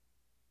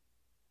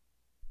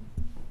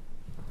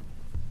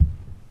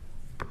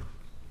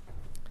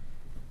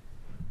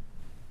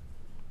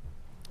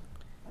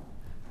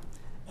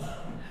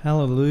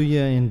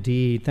Hallelujah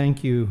indeed.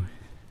 Thank you,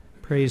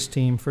 praise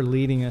team, for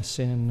leading us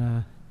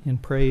in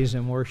praise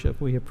and worship.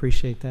 We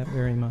appreciate that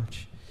very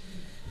much.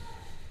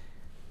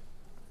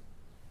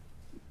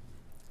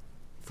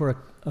 For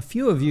a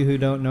few of you who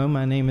don't know,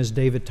 my name is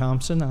David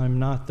Thompson. I'm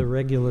not the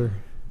regular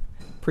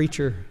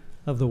preacher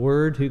of the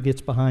Word who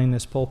gets behind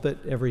this pulpit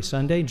every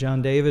Sunday.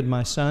 John David,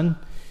 my son,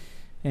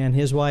 and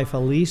his wife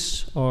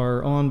Elise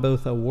are on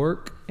both a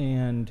work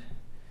and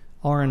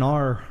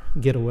R&R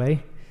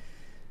getaway.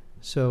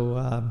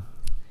 So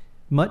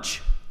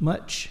much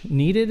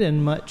needed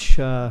and much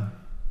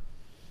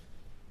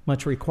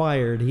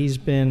required. He's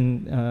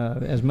been,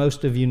 as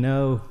most of you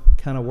know,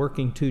 kind of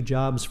working two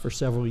jobs for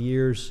several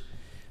years,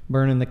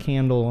 burning the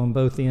candle on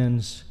both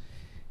ends.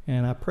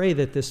 And I pray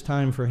that this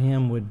time for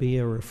him would be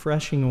a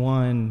refreshing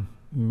one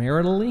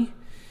maritally. It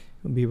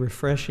would be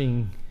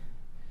refreshing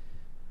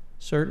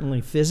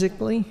certainly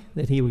physically,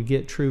 that he would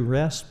get true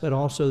rest, but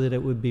also that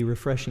it would be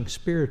refreshing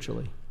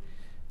spiritually.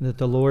 That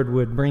the Lord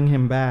would bring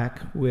him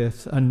back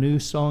with a new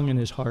song in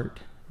his heart.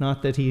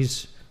 Not that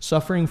he's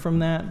suffering from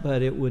that,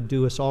 but it would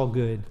do us all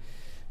good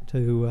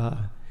to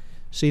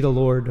see the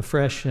Lord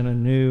afresh and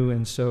anew.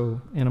 And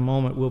so in a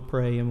moment we'll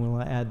pray and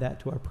we'll add that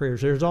to our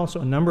prayers. There's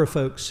also a number of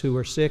folks who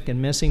are sick and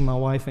missing, my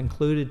wife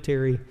included.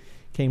 Terry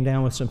came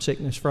down with some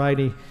sickness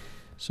Friday.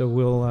 So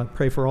we'll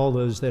pray for all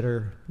those that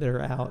are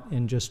out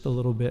in just a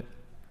little bit.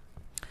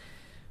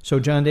 So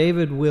John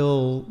David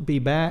will be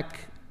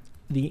back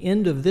the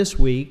end of this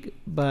week,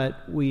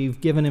 but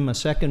we've given him a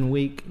second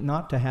week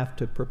not to have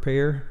to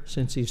prepare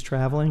since he's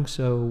traveling.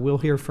 So we'll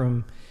hear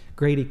from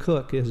Grady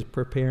Cook is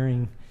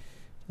preparing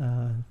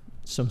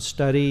some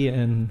study,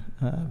 and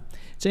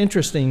it's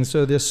interesting.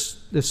 So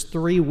this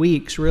 3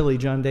 weeks, really,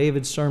 John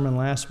David's sermon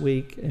last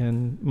week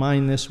and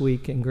mine this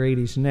week and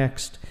Grady's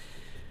next,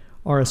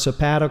 are a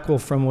sabbatical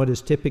from what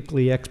is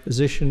typically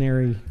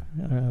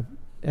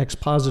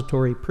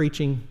expository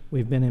preaching.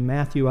 We've been in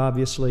Matthew,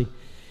 obviously.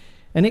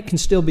 And it can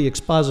still be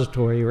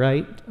expository,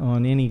 right,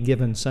 on any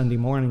given Sunday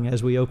morning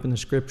as we open the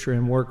Scripture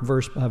and work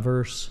verse by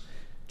verse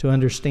to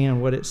understand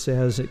what it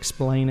says,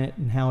 explain it,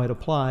 and how it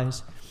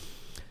applies.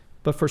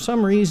 But for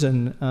some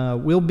reason,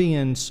 we'll be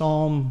in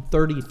Psalm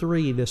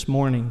 33 this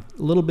morning,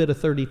 a little bit of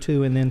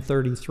 32 and then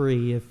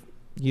 33. If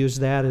use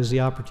that as the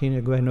opportunity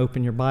to go ahead and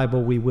open your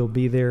Bible, we will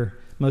be there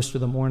most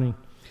of the morning.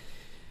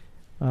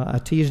 I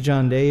teased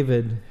John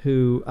David,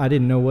 who I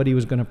didn't know what he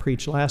was going to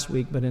preach last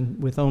week, but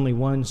with only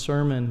one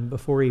sermon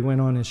before he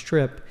went on his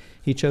trip,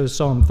 he chose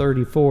Psalm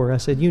 34. I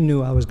said, you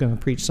knew I was going to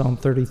preach Psalm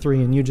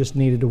 33, and you just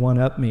needed to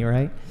one-up me,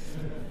 right?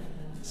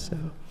 So,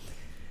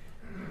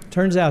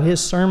 turns out his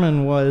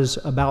sermon was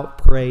about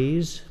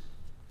praise,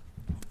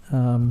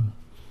 and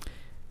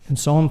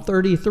Psalm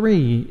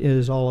 33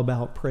 is all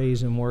about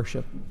praise and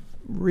worship.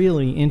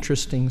 Really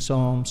interesting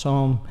psalm.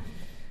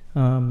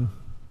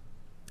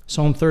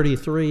 Psalm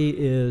 33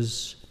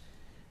 is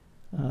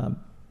a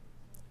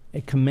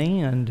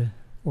command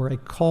or a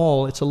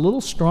call. It's a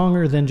little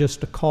stronger than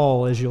just a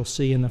call, as you'll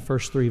see in the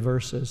first 3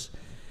 verses,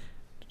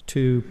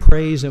 to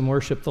praise and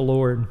worship the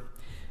Lord.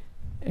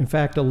 In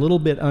fact, a little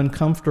bit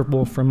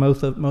uncomfortable for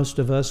most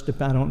of us.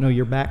 I don't know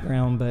your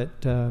background,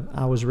 but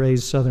I was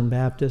raised Southern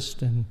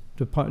Baptist, and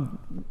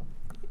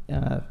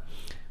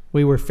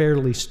we were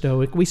fairly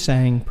stoic. We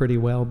sang pretty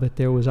well, but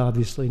there was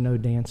obviously no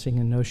dancing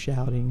and no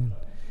shouting and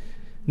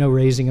no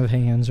raising of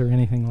hands or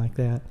anything like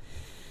that.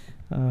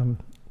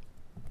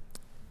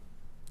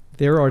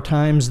 There are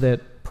times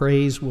that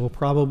praise will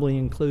probably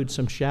include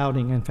some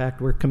shouting. In fact,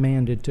 we're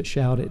commanded to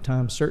shout at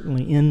times.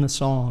 Certainly in the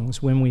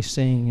songs, when we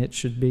sing, it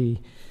should be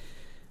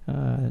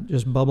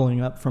just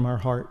bubbling up from our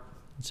heart.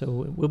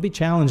 So we'll be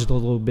challenged a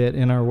little bit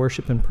in our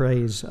worship and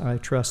praise, I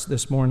trust,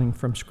 this morning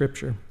from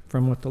Scripture,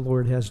 from what the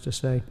Lord has to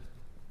say.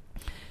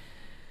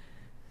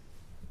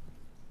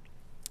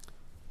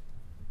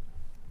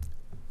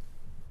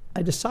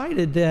 I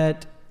decided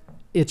that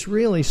it's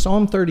really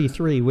Psalm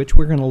 33, which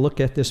we're going to look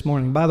at this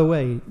morning. By the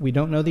way, we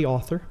don't know the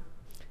author.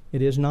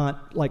 It is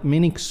not like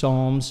many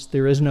psalms.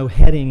 There is no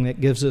heading that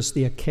gives us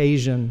the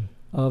occasion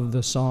of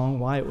the song,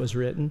 why it was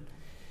written.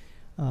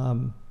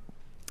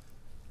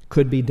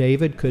 Could be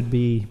David, could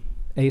be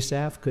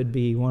Asaph, could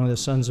be one of the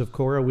sons of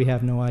Korah. We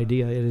have no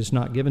idea. It is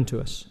not given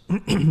to us.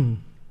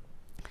 And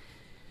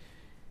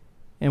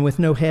with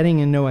no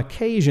heading and no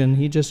occasion,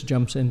 he just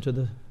jumps into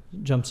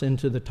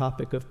the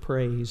topic of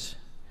praise.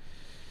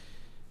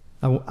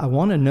 I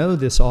want to know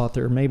this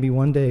author. Maybe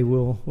one day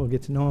we'll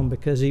get to know him,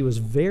 because he was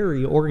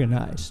very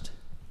organized.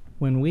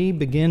 When we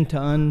begin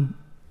to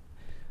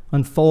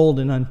unfold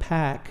and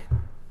unpack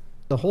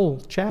the whole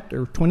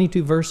chapter,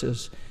 22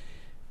 verses,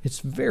 it's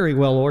very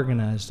well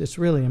organized. It's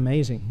really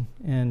amazing.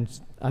 And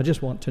I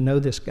just want to know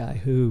this guy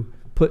who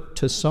put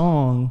to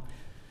song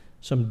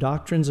some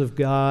doctrines of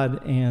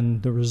God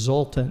and the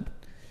resultant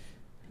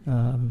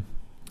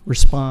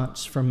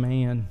response from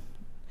man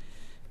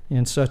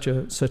in such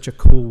a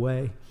cool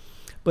way.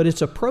 But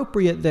it's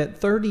appropriate that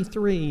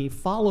 33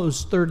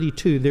 follows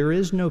 32. There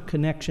is no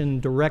connection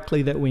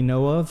directly that we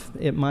know of.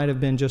 It might have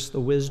been just the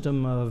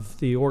wisdom of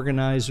the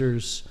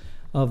organizers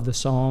of the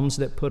Psalms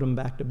that put them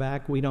back to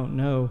back. We don't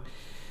know.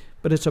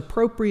 But it's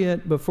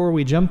appropriate before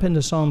we jump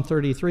into Psalm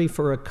 33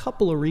 for a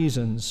couple of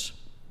reasons.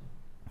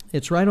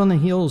 It's right on the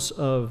heels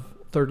of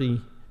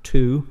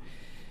 32,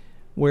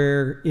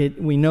 where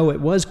we know it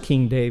was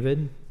King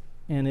David,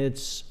 and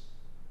it's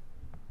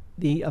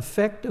the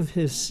effect of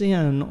his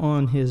sin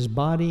on his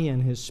body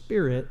and his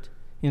spirit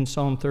in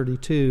Psalm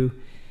 32,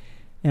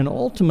 and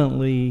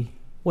ultimately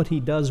what he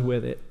does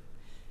with it.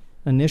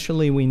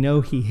 Initially, we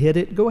know he hid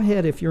it. Go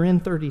ahead, if you're in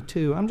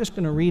 32. I'm just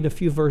going to read a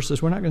few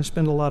verses. We're not going to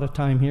spend a lot of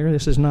time here.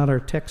 This is not our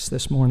text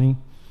this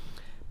morning.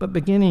 But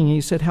beginning, he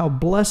said, "How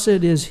blessed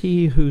is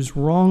he whose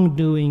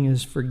wrongdoing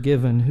is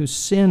forgiven, whose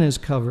sin is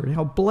covered.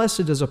 How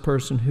blessed is a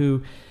person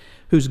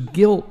whose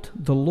guilt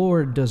the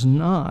Lord does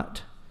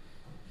not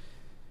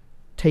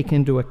take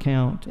into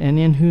account, and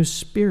in whose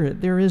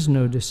spirit there is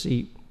no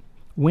deceit.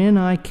 When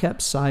I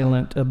kept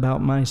silent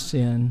about my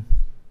sin,"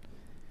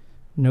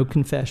 no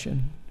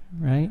confession,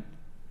 right?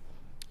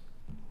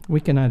 We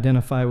can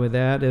identify with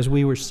that. As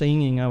we were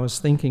singing, I was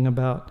thinking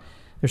about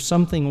there's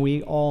something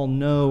we all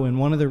know, and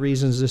one of the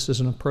reasons this is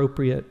an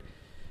appropriate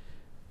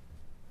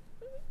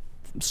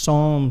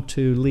psalm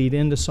to lead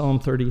into Psalm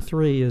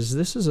 33 is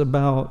this is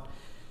about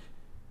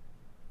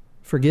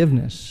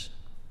forgiveness.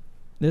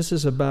 This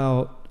is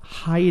about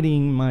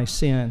hiding my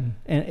sin.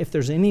 And if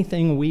there's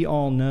anything we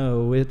all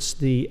know, it's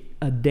the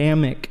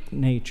Adamic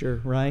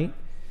nature, right?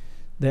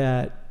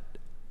 That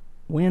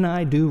when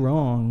I do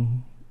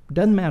wrong,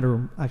 doesn't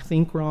matter, I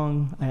think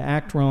wrong, I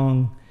act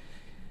wrong,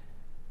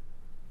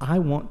 I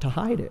want to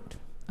hide it.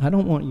 I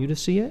don't want you to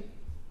see it.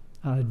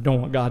 I don't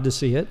want God to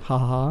see it.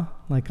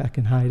 Like I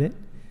can hide it.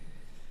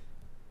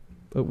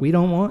 But we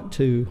don't want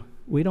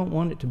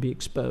it to be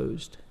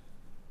exposed.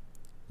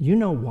 You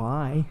know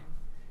why?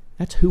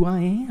 That's who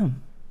I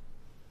am.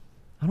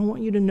 I don't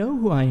want you to know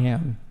who I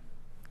am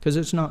because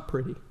it's not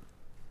pretty.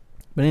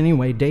 But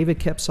anyway, David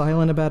kept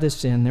silent about his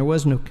sin. There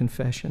was no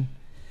confession.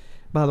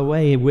 By the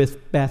way,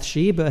 with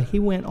Bathsheba, he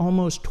went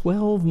almost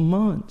 12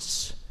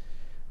 months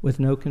with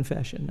no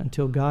confession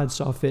until God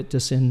saw fit to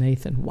send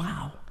Nathan.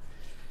 Wow.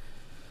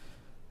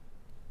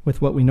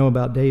 With what we know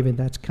about David,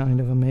 that's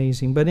kind of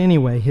amazing. But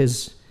anyway,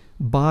 his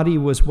body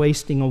was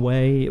wasting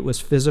away. It was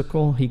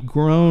physical. He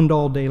groaned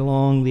all day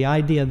long. The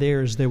idea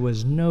there is there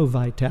was no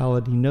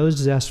vitality, no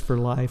zest for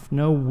life,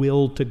 no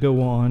will to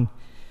go on,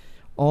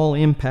 all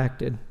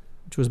impacted,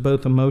 which was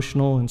both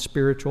emotional and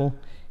spiritual.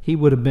 He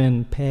would have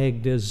been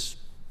pegged as,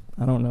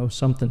 I don't know,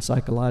 something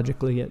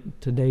psychologically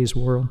at today's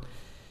world.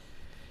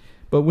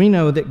 But we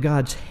know that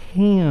God's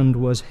hand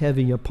was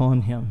heavy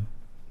upon him.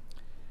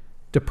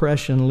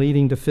 Depression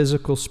leading to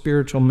physical,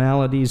 spiritual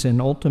maladies and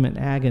ultimate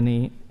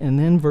agony. And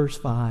then verse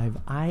 5,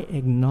 "I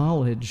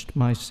acknowledged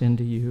my sin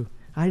to you.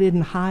 I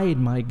didn't hide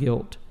my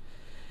guilt.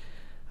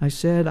 I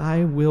said,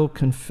 I will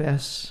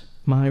confess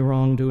my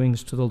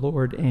wrongdoings to the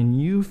Lord, and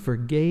you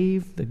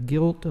forgave the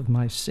guilt of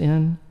my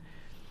sin."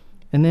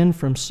 And then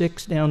from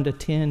 6 down to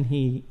 10,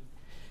 he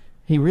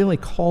really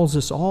calls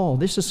us all.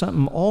 This is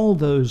something all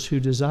those who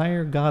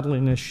desire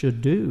godliness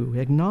should do.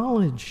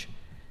 Acknowledge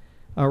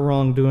our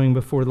wrongdoing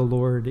before the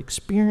Lord.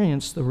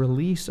 Experience the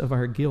release of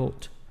our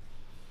guilt.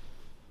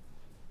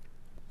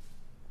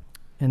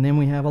 And then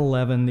we have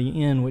 11,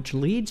 the end, which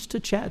leads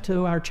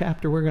to our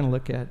chapter we're going to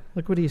look at.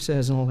 Look what he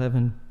says in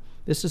 11.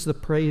 This is the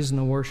praise and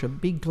the worship.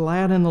 "Be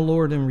glad in the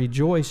Lord and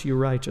rejoice, you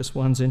righteous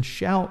ones, and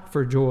shout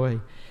for joy,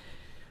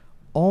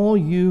 all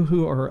you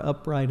who are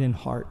upright in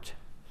heart."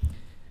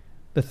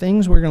 The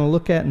things we're going to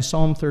look at in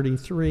Psalm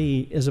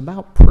 33 is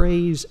about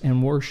praise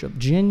and worship,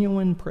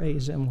 genuine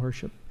praise and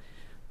worship.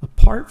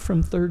 Apart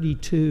from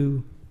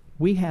 32,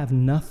 we have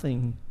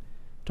nothing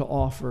to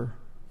offer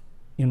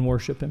in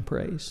worship and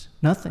praise.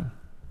 Nothing.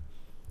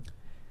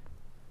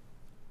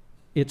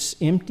 It's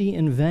empty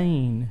and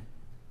vain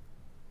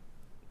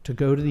to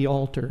go to the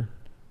altar,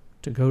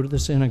 to go to the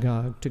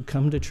synagogue, to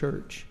come to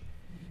church,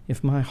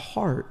 if my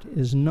heart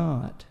is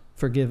not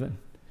forgiven.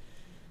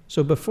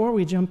 So before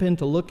we jump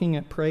into looking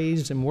at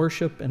praise and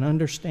worship and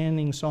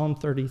understanding Psalm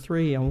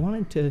 33, I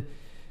wanted to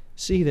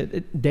see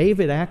that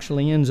David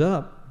actually ends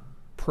up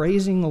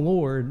praising the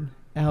Lord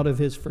out of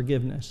his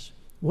forgiveness.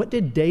 What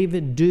did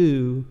David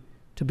do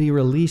to be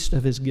released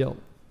of his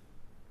guilt?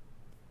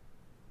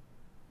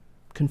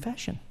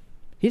 Confession.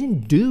 He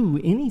didn't do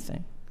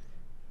anything.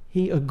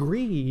 He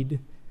agreed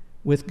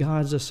with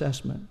God's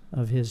assessment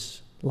of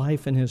his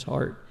life and his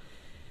heart.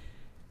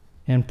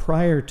 And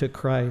prior to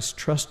Christ,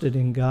 trusted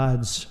in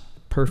God's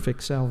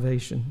perfect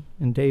salvation.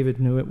 And David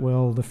knew it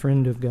well, the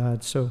friend of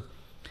God. So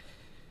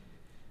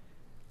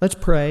let's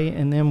pray,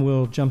 and then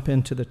we'll jump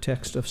into the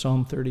text of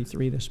Psalm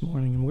 33 this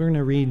morning. And we're going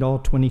to read all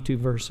 22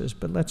 verses,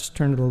 but let's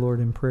turn to the Lord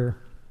in prayer.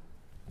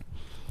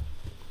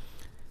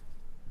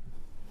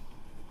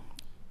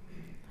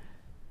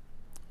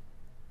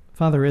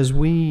 Father, as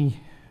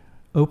we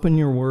open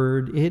your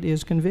word, it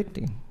is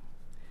convicting.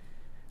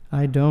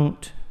 I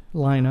don't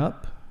line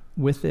up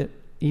with it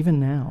even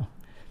now.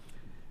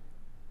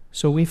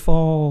 So we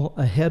fall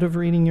ahead of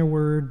reading your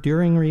word,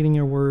 during reading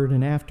your word,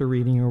 and after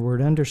reading your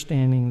word,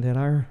 understanding that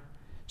our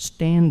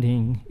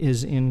standing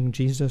is in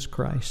Jesus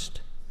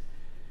Christ.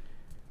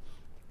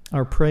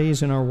 Our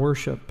praise and our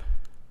worship,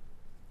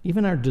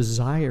 even our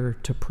desire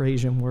to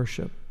praise and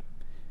worship,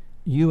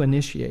 you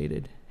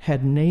initiated.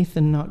 Had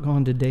Nathan not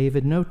gone to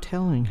David, no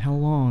telling how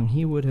long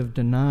he would have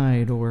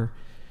denied or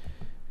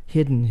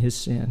hidden his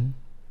sin.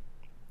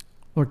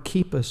 Lord,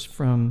 keep us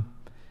from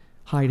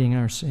hiding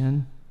our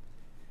sin.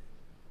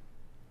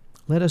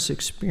 Let us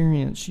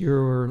experience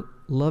your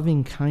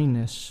loving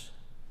kindness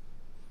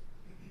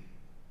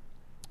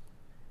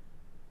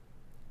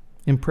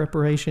in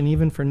preparation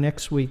even for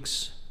next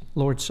week's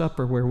Lord's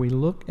Supper, where we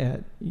look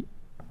at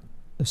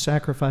the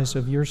sacrifice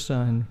of your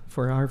Son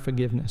for our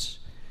forgiveness.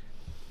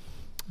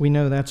 We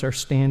know that's our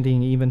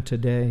standing even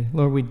today.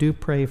 Lord, we do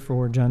pray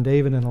for John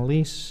David and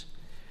Elise.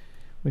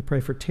 We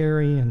pray for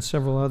Terry and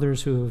several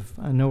others who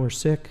I know are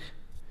sick.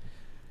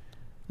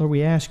 Lord,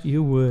 we ask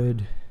you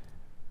would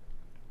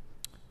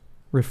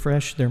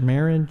refresh their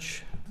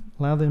marriage,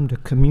 allow them to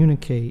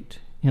communicate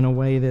in a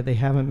way that they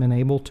haven't been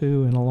able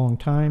to in a long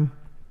time,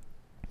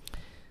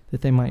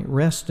 that they might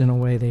rest in a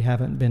way they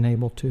haven't been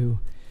able to,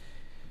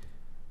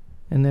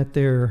 and that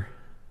their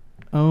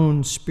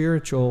own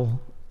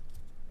spiritual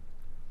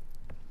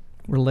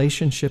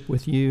relationship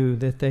with you,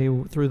 that they,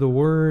 through the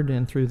Word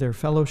and through their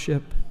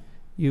fellowship,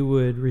 you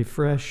would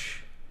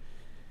refresh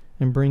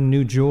and bring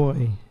new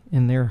joy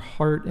in their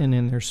heart and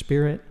in their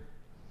spirit.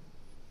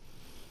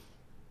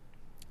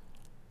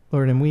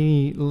 Lord, and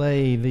we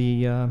lay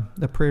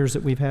the prayers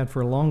that we've had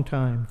for a long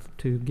time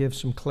to give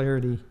some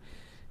clarity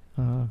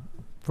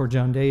for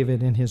John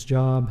David and his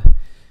job,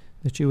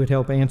 that you would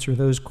help answer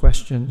those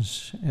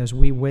questions as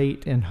we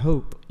wait and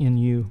hope in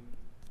you.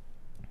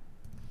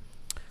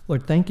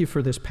 Lord, thank you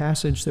for this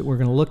passage that we're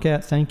going to look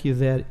at. Thank you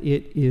that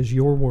it is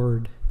your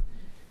word.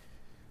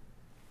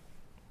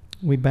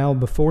 We bow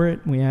before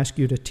it. We ask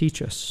you to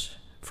teach us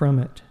from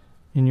it.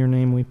 In your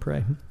name we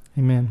pray.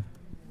 Amen.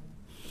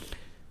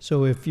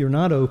 So if you're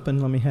not open,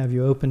 let me have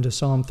you open to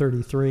Psalm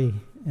 33,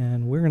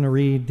 and we're going to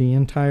read the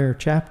entire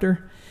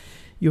chapter.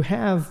 You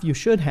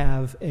should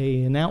have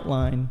an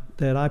outline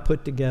that I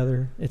put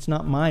together. It's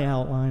not my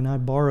outline, I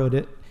borrowed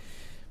it,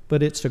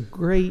 but it's a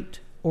great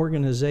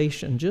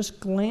organization. Just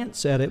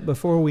glance at it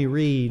before we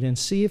read and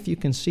see if you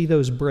can see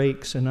those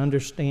breaks and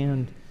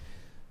understand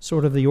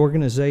sort of the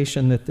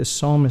organization that this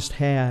psalmist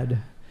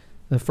had.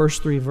 The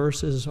first 3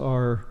 verses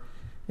are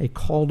a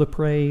call to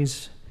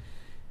praise.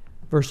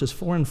 Verses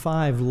 4 and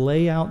 5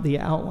 lay out the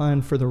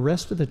outline for the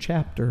rest of the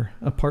chapter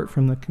apart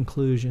from the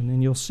conclusion,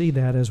 and you'll see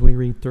that as we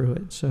read through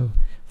it. So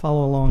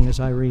follow along as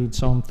I read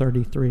Psalm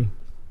 33.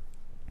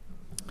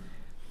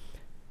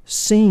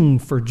 Sing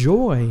for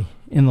joy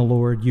in the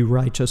Lord, you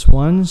righteous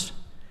ones.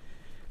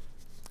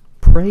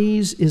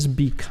 Praise is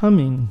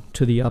becoming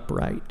to the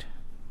upright.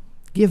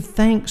 Give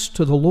thanks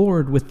to the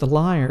Lord with the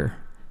lyre.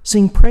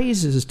 Sing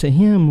praises to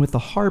him with the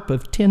harp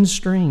of 10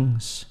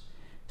 strings.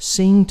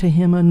 Sing to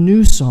him a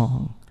new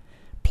song.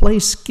 Play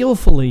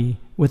skillfully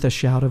with a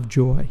shout of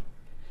joy.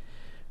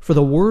 For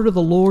the word of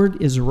the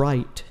Lord is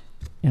right,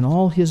 and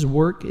all his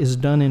work is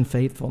done in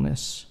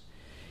faithfulness.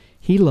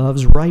 He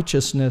loves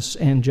righteousness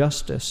and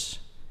justice.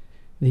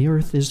 The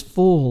earth is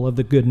full of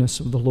the goodness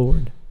of the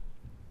Lord.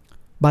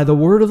 By the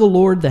word of the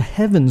Lord the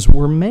heavens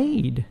were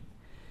made.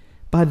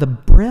 By the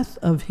breath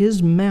of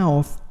his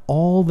mouth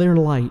all their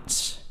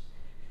lights.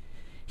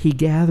 He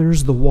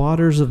gathers the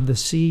waters of the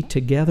sea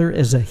together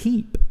as a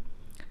heap.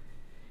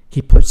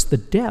 He puts the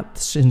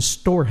depths in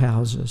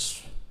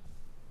storehouses.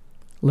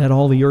 Let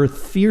all the earth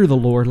fear the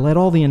Lord. Let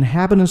all the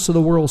inhabitants of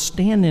the world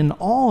stand in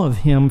awe of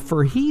him,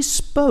 for he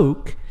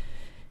spoke,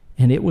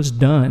 and it was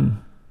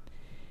done.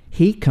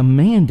 He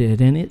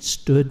commanded, and it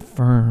stood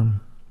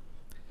firm.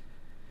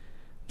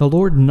 The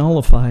Lord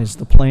nullifies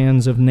the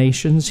plans of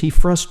nations. He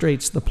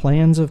frustrates the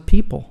plans of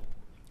people.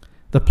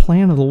 The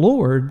plan of the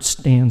Lord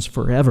stands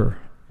forever.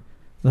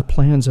 The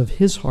plans of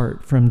his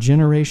heart from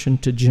generation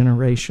to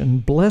generation.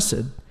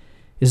 Blessed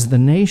is the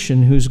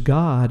nation whose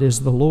God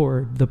is the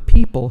Lord, the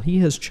people he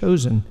has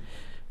chosen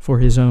for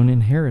his own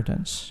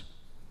inheritance.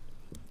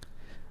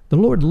 The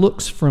Lord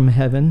looks from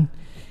heaven.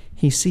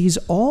 He sees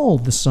all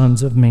the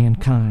sons of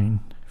mankind.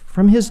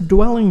 From his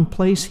dwelling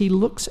place he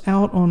looks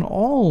out on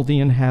all the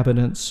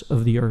inhabitants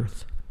of the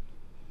earth.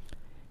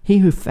 He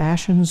who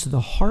fashions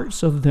the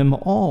hearts of them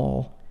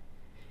all,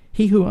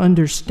 he who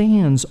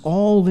understands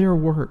all their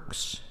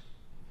works.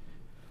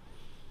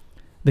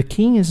 The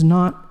king is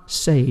not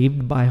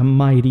saved by a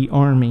mighty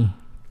army.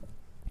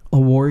 A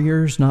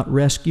warrior is not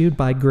rescued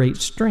by great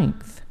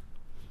strength.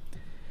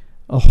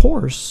 A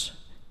horse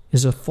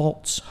is a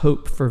false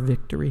hope for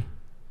victory,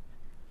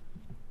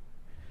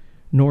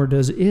 nor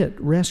does it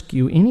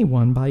rescue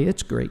anyone by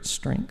its great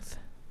strength.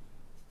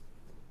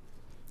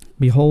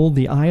 Behold,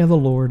 the eye of the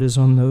Lord is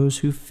on those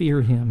who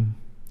fear him,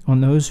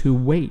 on those who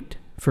wait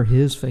for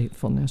his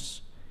faithfulness,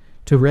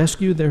 to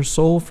rescue their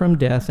soul from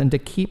death and to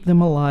keep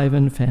them alive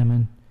in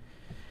famine.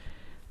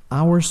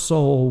 Our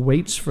soul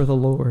waits for the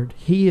Lord.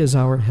 He is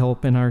our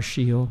help and our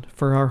shield,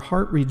 for our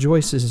heart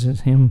rejoices in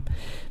him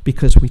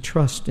because we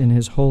trust in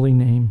his holy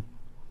name.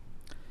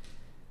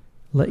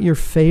 Let your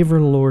favor,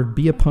 Lord,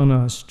 be upon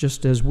us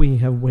just as we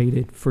have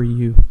waited for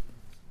you.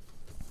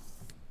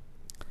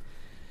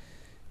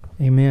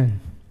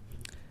 Amen.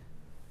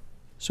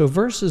 So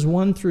verses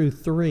 1 through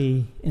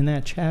 3 in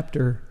that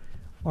chapter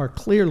are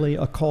clearly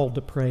a call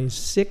to praise.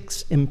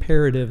 6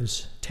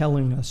 imperatives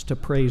telling us to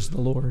praise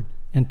the Lord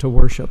and to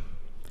worship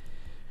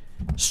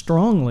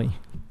strongly,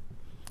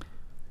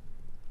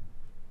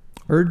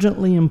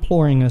 urgently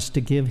imploring us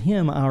to give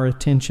Him our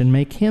attention,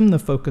 make Him the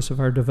focus of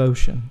our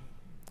devotion.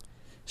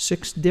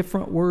 6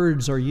 different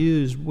words are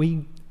used.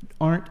 We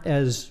aren't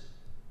as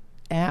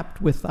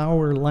apt with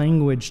our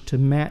language to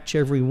match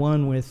every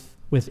one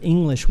with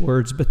English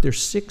words, but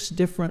there's 6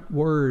 different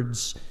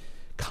words,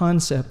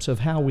 concepts of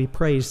how we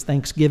praise.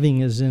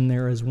 Thanksgiving is in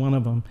there as one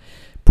of them.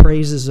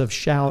 Praises of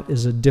shout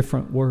is a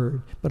different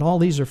word. But all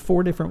these are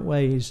 4 different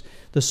ways.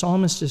 The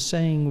psalmist is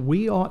saying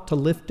we ought to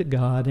lift to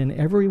God in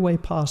every way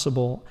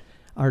possible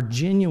our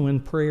genuine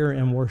prayer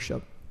and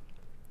worship.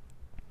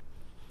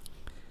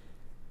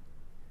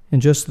 In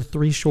just the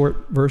 3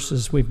 short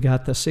verses, we've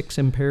got the 6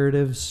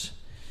 imperatives,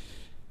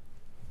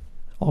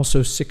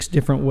 also 6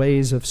 different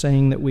ways of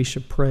saying that we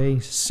should pray.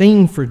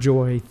 Sing for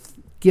joy,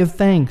 give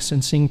thanks,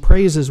 and sing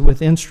praises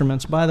with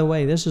instruments. By the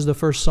way, this is the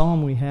first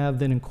psalm we have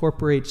that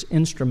incorporates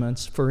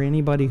instruments. For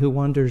anybody who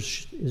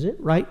wonders, is it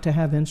right to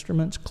have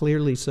instruments?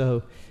 Clearly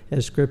so,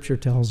 as Scripture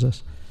tells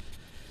us.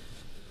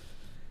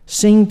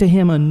 Sing to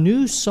Him a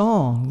new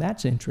song.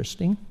 That's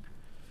interesting.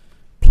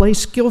 Play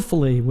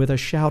skillfully with a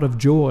shout of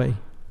joy.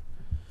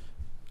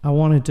 I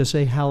wanted to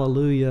say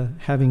hallelujah,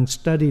 having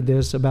studied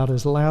this about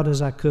as loud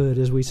as I could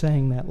as we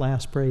sang that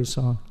last praise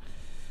song.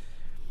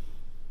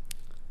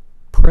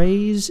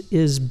 Praise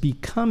is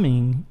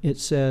becoming, it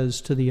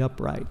says, to the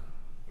upright.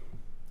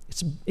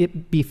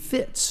 It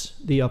befits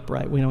the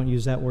upright. We don't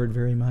use that word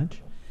very much.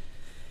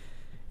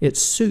 It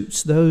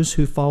suits those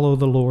who follow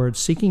the Lord,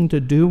 seeking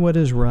to do what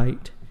is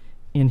right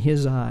in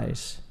His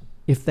eyes.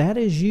 If that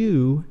is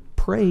you,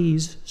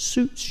 praise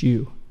suits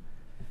you.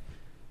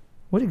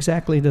 What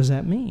exactly does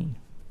that mean?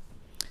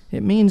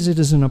 It means it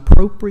is an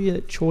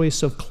appropriate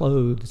choice of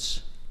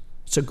clothes.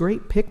 It's a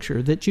great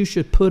picture that you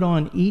should put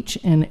on each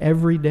and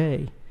every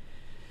day.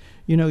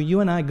 You know,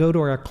 you and I go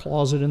to our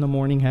closet in the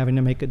morning having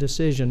to make a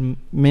decision.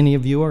 Many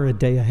of you are a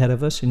day ahead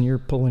of us, and you're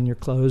pulling your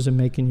clothes and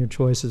making your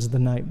choices the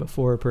night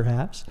before,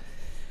 perhaps.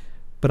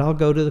 But I'll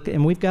go to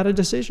and we've got a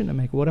decision to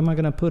make. What am I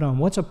going to put on?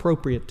 What's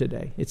appropriate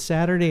today? It's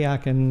Saturday.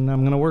 I'm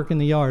going to work in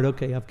the yard.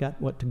 Okay, I've got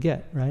what to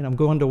get, right? I'm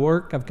going to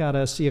work. I've got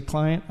to see a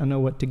client. I know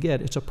what to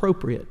get. It's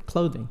appropriate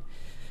clothing.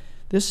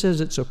 This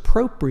says it's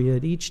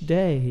appropriate each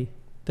day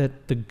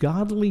that the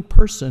godly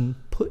person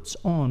puts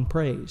on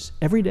praise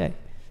every day,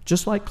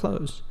 just like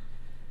clothes,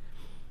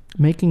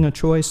 making a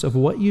choice of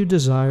what you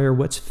desire,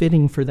 what's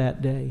fitting for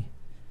that day.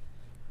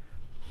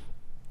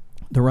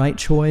 The right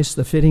choice,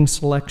 the fitting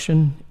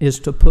selection, is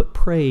to put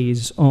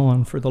praise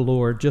on for the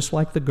Lord, just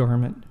like the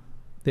garment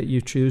that you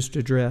choose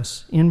to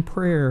dress. In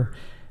prayer,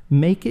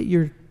 make it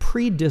your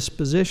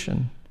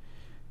predisposition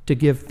to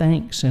give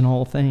thanks in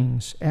all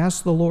things.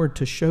 Ask the Lord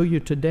to show you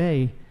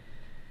today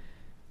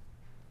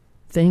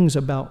things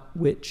about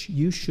which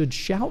you should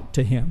shout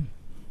to Him.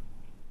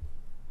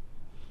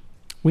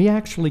 We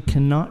actually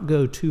cannot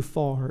go too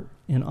far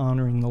in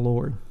honoring the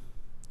Lord.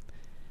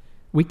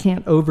 We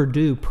can't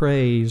overdo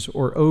praise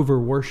or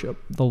over-worship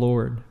the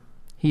Lord.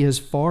 He is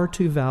far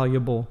too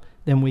valuable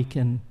than we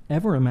can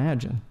ever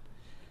imagine.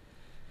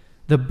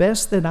 The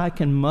best that I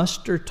can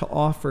muster to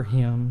offer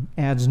Him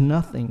adds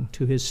nothing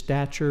to His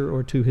stature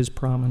or to His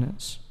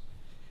prominence.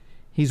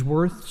 He's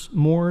worth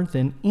more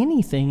than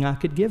anything I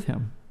could give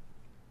Him.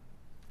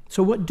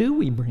 So what do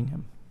we bring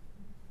Him?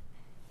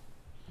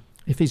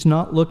 If He's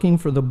not looking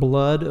for the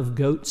blood of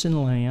goats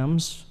and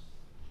lambs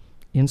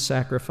in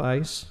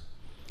sacrifice,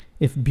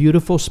 if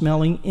beautiful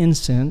smelling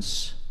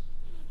incense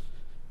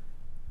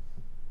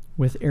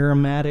with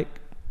aromatic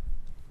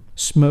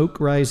smoke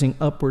rising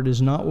upward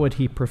is not what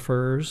He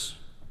prefers,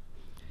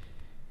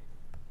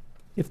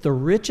 if the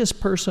richest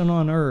person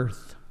on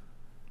earth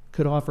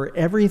could offer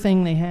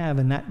everything they have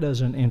and that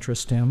doesn't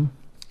interest Him,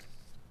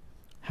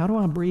 how do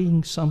I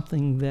bring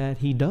something that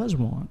He does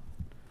want?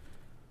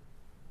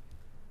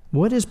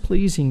 What is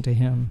pleasing to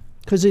Him?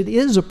 Because it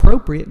is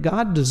appropriate.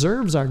 God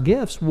deserves our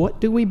gifts.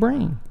 What do we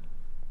bring?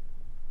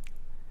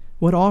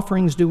 What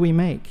offerings do we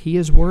make? He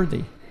is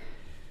worthy.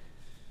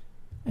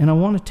 And I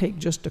want to take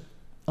just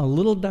a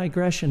little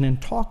digression and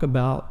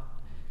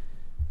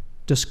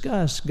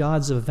discuss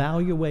God's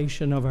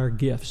evaluation of our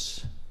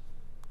gifts.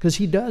 Because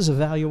He does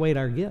evaluate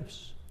our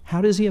gifts.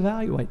 How does He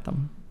evaluate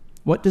them?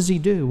 What does He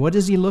do? What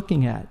is He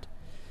looking at?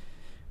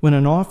 When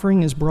an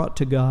offering is brought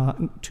to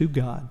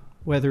God,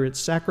 whether it's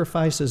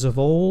sacrifices of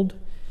old,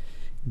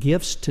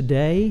 gifts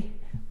today,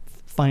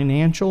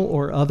 financial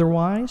or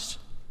otherwise,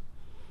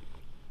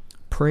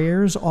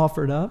 prayers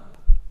offered up,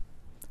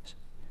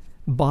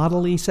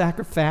 bodily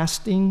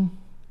fasting,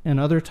 and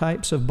other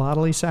types of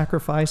bodily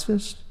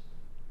sacrifices,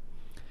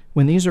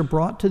 when these are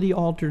brought to the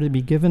altar to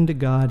be given to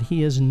God,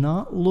 He is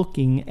not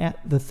looking at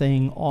the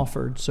thing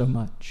offered so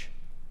much.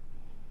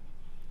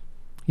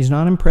 He's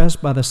not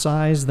impressed by the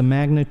size, the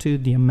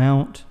magnitude, the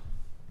amount,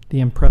 the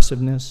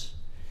impressiveness.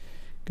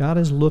 God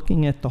is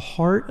looking at the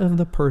heart of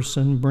the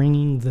person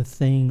bringing the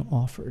thing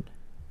offered.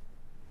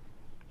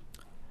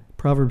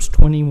 Proverbs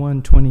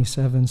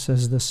 21:27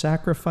 says, "The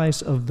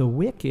sacrifice of the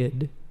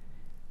wicked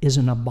is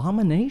an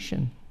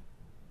abomination.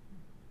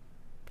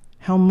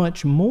 How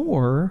much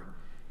more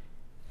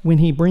when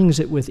he brings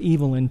it with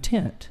evil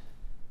intent?"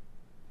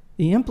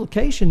 The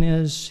implication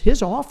is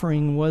his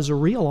offering was a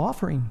real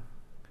offering,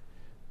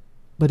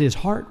 but his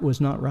heart was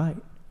not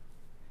right.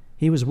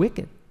 He was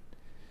wicked.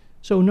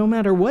 So no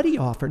matter what he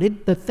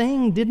offered, the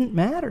thing didn't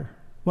matter.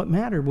 What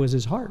mattered was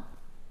his heart.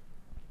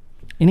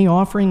 Any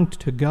offering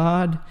to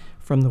God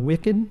from the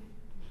wicked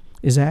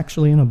is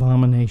actually an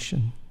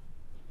abomination,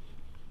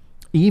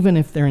 even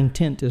if their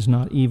intent is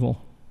not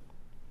evil.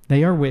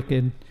 They are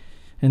wicked,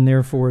 and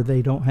therefore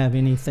they don't have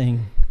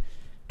anything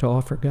to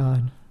offer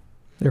God.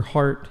 Their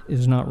heart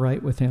is not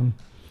right with him.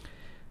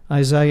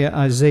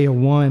 Isaiah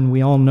 1,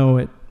 we all know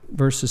it,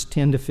 verses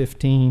 10 to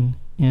 15,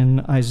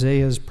 in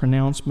Isaiah's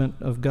pronouncement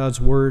of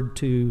God's word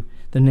to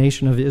the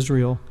nation of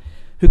Israel,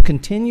 who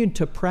continued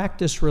to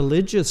practice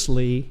religious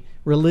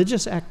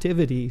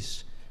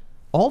activities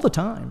all the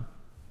time,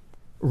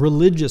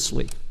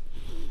 religiously.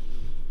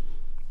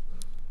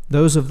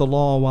 Those of the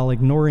law while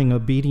ignoring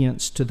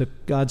obedience to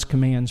God's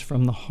commands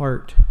from the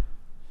heart.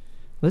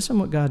 Listen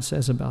what God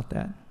says about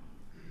that.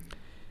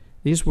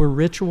 These were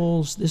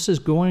rituals. This is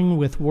going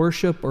with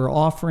worship or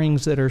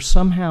offerings that are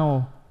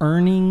somehow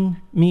earning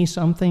me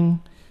something.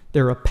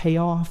 They're a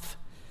payoff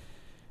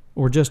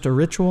or just a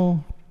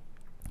ritual.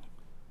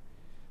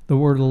 The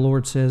word of the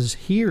Lord says,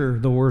 "Hear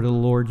the word of the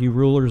Lord, you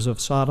rulers of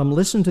Sodom.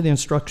 Listen to the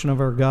instruction of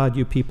our God,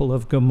 you people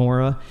of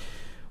Gomorrah.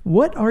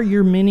 What are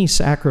your many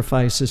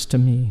sacrifices to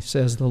me,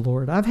 says the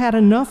Lord? I've had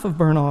enough of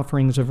burnt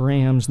offerings of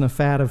rams and the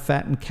fat of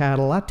fattened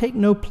cattle. I take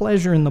no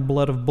pleasure in the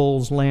blood of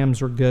bulls,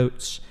 lambs, or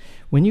goats.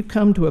 When you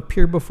come to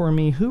appear before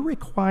me, who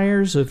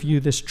requires of you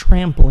this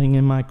trampling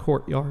in my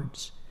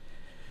courtyards?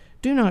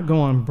 Do not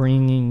go on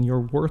bringing your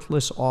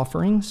worthless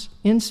offerings.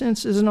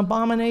 Incense is an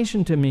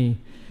abomination to me.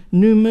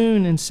 New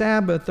moon and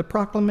Sabbath, the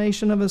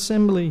proclamation of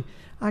assembly.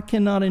 I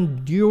cannot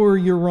endure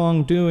your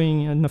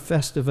wrongdoing in the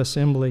festive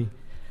assembly.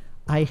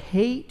 I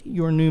hate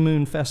your new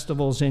moon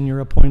festivals and your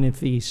appointed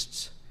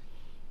feasts.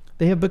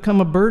 They have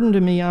become a burden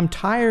to me. I'm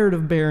tired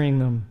of bearing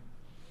them.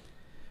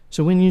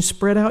 So when you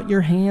spread out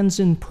your hands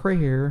in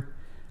prayer,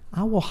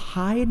 I will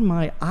hide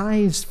my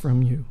eyes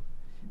from you.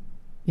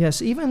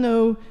 Yes, even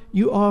though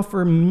you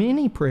offer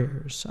many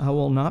prayers, I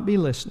will not be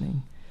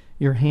listening.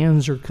 Your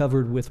hands are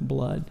covered with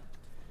blood."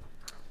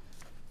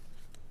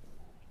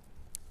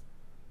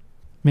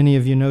 Many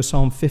of you know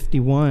Psalm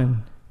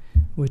 51,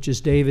 which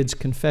is David's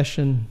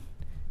confession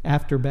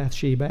after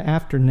Bathsheba,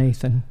 after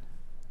Nathan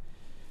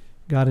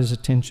got his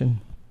attention.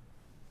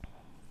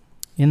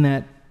 In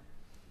that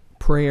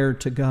prayer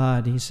to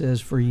God, he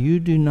says, "For you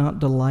do not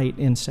delight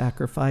in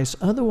sacrifice,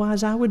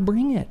 otherwise I would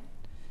bring it.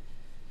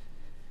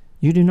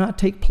 You do not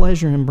take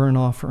pleasure in burnt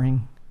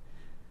offering.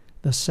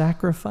 The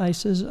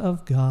sacrifices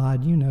of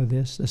God," you know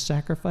this, the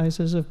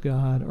sacrifices of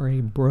God are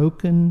a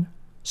broken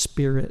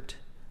spirit,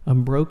 a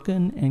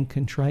broken and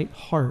contrite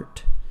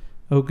heart.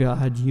 O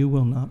God, you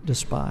will not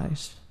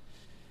despise.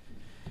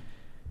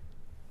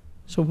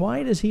 So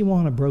why does he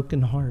want a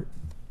broken heart?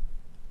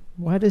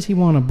 Why does he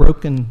want a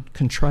broken,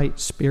 contrite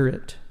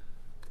spirit?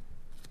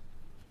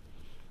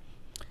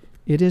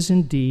 It is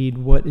indeed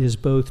what is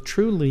both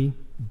truly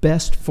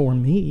best for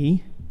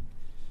me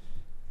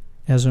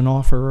as an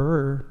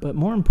offerer, but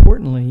more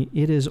importantly,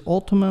 it is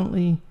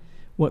ultimately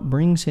what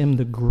brings him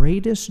the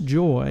greatest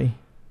joy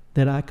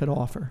that I could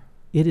offer.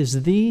 It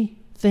is the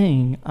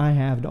thing I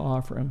have to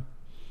offer him,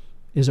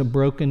 is a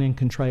broken and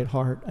contrite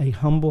heart, a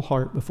humble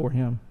heart before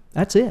him.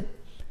 That's it.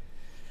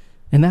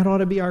 And that ought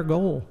to be our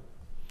goal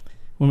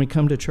when we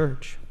come to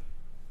church.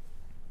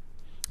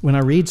 When I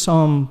read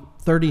Psalm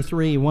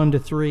 33,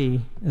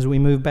 1-3, as we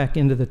move back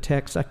into the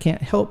text, I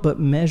can't help but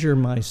measure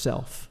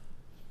myself.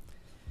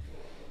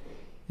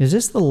 Is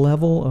this the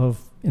level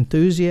of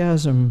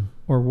enthusiasm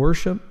or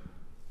worship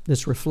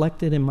that's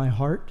reflected in my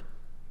heart?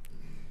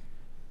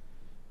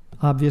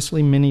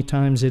 Obviously, many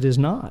times it is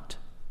not.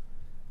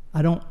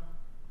 I don't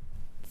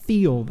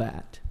feel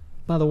that.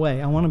 By the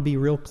way, I want to be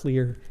real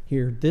clear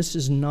here. This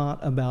is not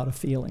about a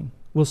feeling.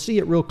 We'll see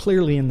it real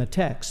clearly in the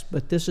text,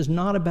 but this is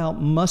not about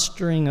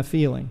mustering a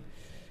feeling.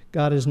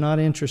 God is not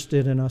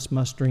interested in us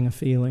mustering a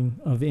feeling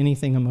of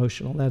anything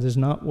emotional. That is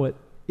not what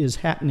is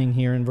happening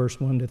here in verse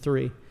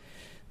 1-3.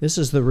 This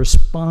is the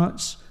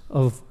response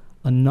of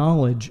a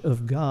knowledge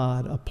of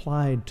God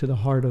applied to the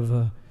heart of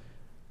a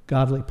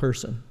godly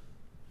person,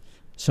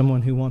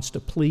 someone who wants to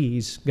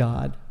please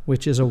God,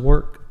 which is a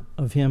work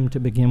of him to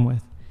begin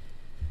with,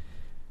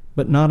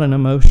 but not an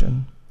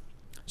emotion.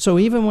 So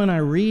even when I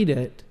read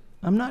it,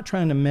 I'm not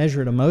trying to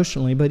measure it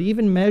emotionally, but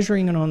even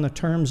measuring it on the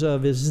terms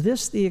of, is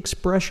this the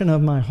expression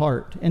of my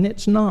heart? And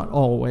it's not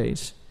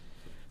always.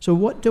 So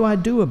what do I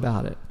do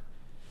about it?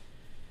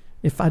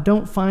 If I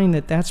don't find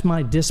that that's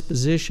my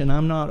disposition,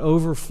 I'm not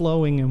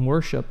overflowing in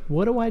worship,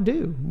 what do I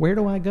do? Where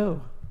do I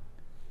go?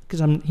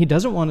 Because he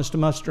doesn't want us to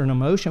muster an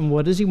emotion.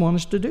 What does he want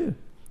us to do?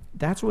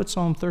 That's what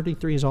Psalm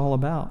 33 is all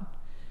about.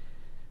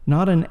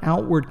 Not an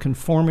outward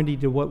conformity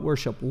to what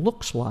worship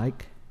looks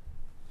like.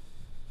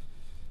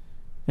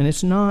 And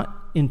it's not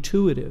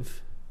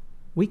intuitive.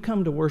 We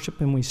come to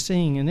worship and we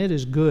sing, and it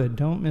is good.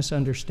 Don't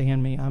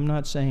misunderstand me. I'm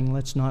not saying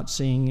let's not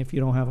sing if you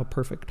don't have a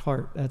perfect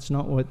heart. That's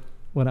not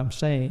what I'm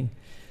saying.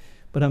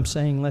 But I'm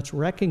saying let's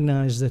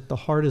recognize that the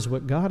heart is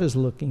what God is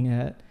looking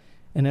at,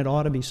 and it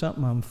ought to be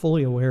something I'm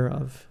fully aware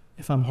of.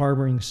 If I'm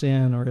harboring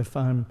sin, or if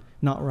I'm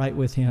not right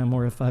with Him,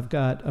 or if I've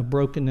got a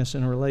brokenness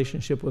in a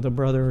relationship with a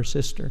brother or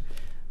sister,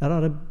 that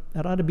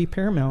ought to be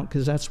paramount,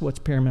 because that's what's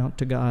paramount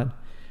to God.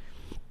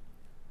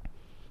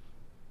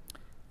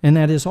 And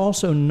that is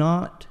also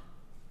not,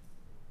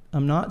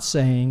 I'm not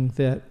saying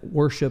that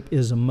worship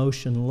is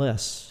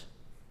emotionless.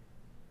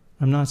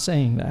 I'm not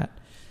saying that.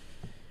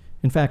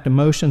 In fact,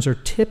 emotions are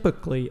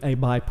typically a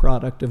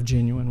byproduct of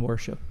genuine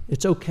worship.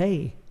 It's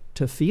okay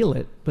to feel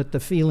it, but the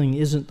feeling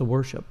isn't the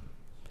worship.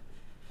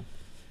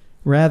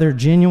 Rather,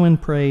 genuine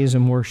praise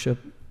and worship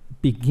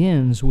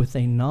begins with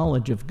a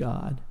knowledge of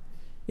God.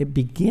 It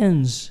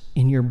begins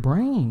in your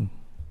brain.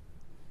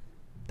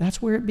 That's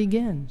where it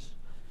begins.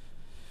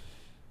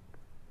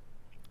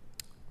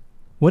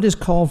 What is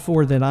called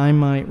for that I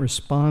might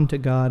respond to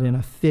God in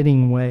a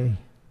fitting way?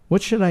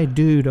 What should I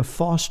do to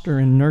foster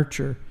and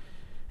nurture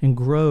and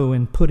grow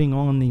in putting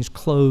on these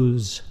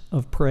clothes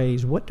of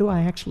praise? What do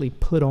I actually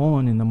put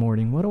on in the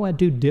morning? What do I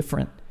do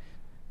different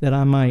that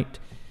I might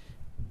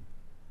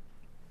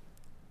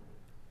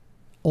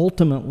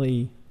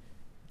ultimately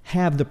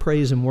have the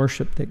praise and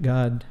worship that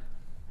God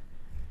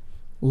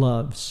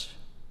loves?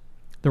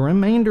 The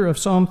remainder of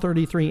Psalm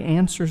 33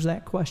 answers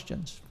that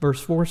question. Verse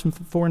 4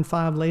 and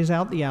 5 lays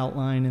out the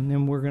outline, and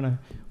then we're going to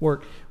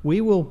work. We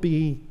will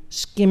be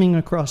skimming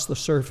across the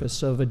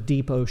surface of a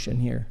deep ocean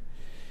here.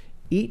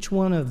 Each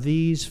one of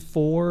these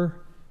 4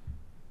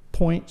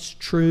 points,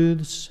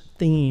 truths,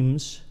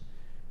 themes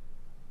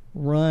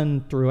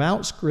run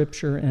throughout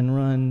Scripture and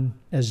run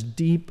as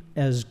deep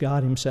as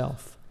God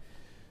Himself.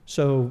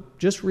 So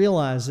just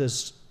realize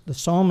as the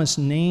psalmist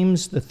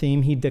names the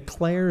theme, he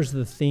declares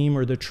the theme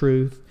or the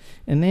truth,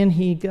 and then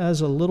he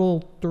does a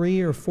little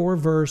 3 or 4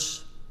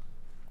 verse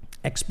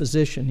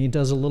exposition. He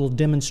does a little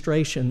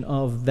demonstration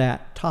of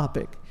that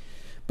topic.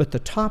 But the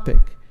topic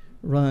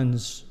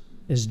runs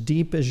as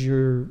deep as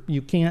you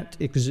can't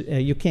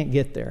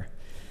get there.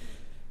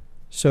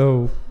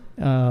 So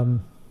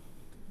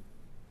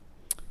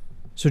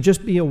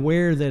just be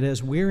aware that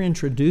as we're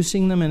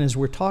introducing them and as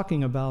we're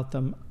talking about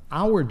them,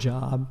 our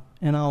job,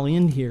 and I'll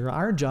end here,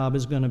 our job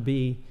is going to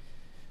be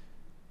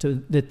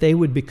that they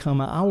would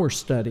become our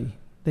study.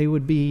 They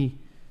would be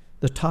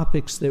the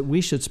topics that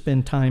we should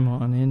spend time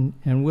on,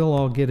 and we'll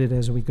all get it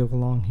as we go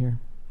along here.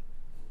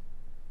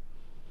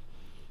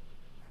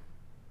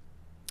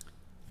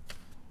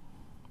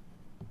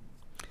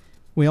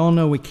 We all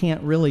know we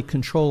can't really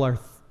control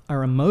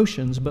our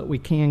emotions, but we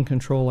can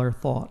control our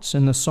thoughts.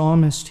 And the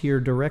psalmist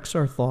here directs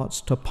our thoughts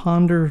to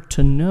ponder,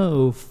 to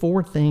know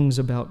 4 things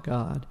about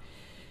God.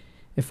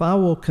 If I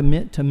will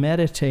commit to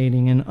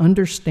meditating and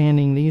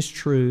understanding these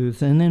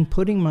truths and then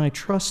putting my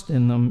trust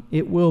in them,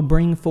 it will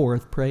bring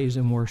forth praise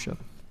and worship.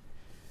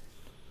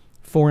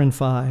 4 and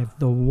 5,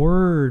 the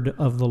word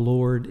of the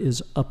Lord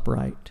is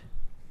upright.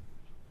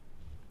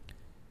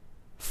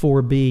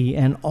 4b,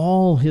 and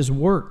all His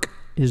work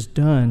is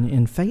done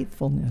in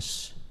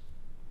faithfulness.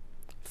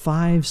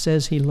 5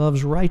 says He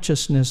loves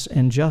righteousness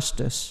and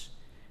justice.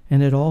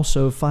 And it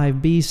also,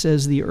 5b,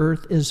 says the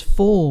earth is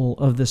full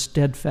of the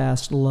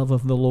steadfast love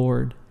of the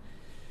Lord.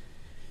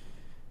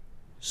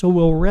 So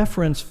we'll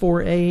reference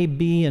 4a,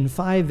 b, and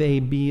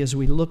 5ab as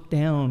we look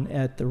down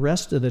at the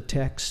rest of the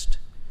text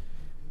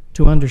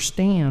to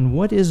understand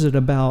what is it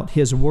about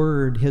His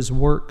word, His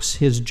works,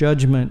 His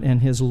judgment,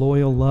 and His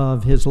loyal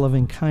love, His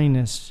loving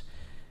kindness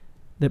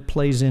that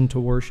plays into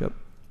worship.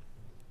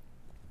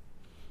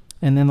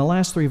 And then the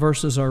last 3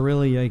 verses are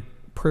really a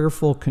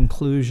prayerful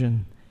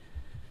conclusion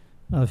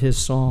of his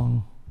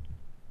song.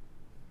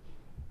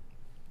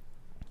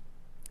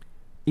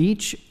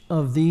 Each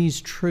of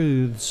these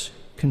truths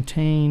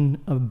contain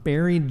a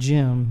buried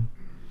gem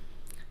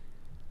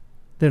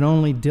that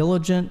only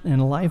diligent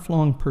and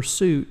lifelong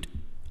pursuit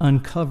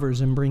uncovers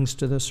and brings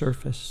to the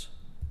surface.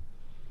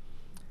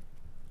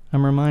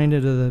 I'm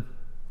reminded of the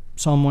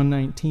Psalm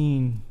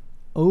 119.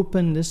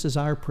 Open, this is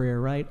our prayer,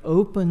 right?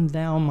 Open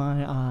thou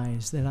my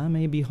eyes that I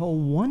may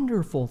behold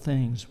wonderful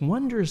things,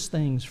 wondrous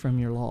things from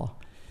your law.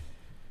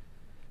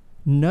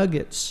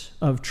 Nuggets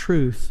of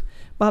truth.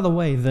 By the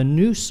way, the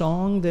new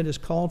song that is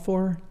called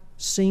for,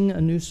 sing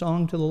a new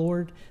song to the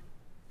Lord,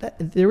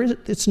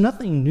 it's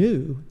nothing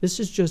new. This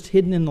is just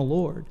hidden in the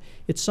Lord.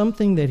 It's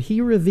something that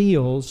He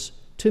reveals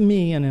to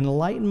me, an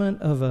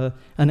enlightenment of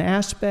an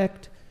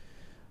aspect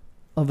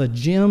of a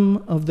gem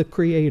of the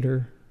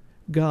Creator,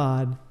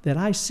 God, that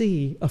I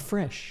see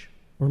afresh,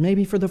 or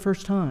maybe for the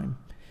first time.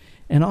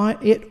 And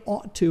it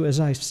ought to, as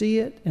I see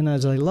it, and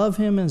as I love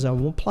him, as I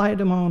apply it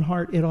to my own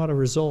heart, it ought to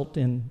result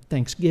in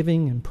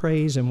thanksgiving and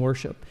praise and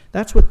worship.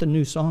 That's what the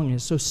new song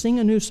is. So sing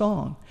a new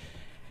song.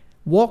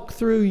 Walk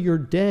through your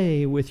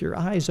day with your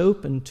eyes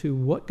open to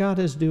what God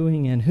is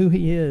doing and who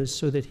he is,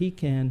 so that he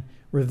can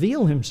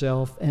reveal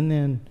himself, and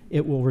then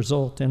it will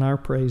result in our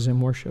praise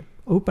and worship.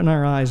 Open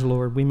our eyes,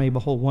 Lord, we may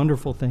behold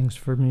wonderful things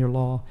from your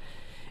law.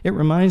 It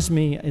reminds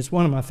me, it's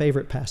one of my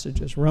favorite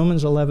passages,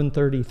 Romans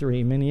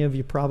 11:33. Many of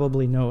you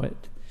probably know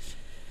it.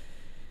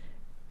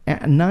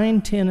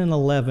 9, 10, and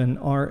 11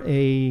 are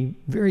a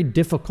very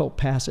difficult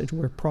passage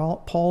where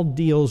Paul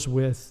deals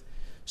with,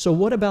 so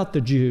what about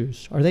the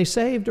Jews? Are they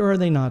saved or are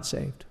they not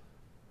saved?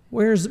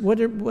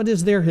 What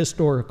is their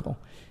historical?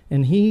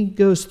 And he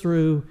goes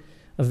through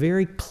a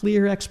very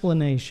clear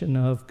explanation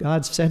of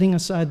God setting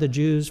aside the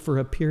Jews for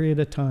a period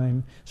of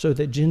time so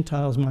that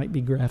Gentiles might be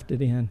grafted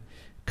in.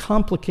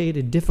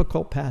 Complicated,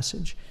 difficult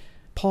passage.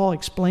 Paul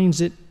explains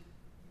it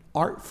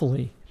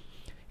artfully,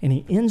 and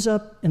he ends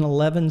up in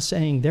 11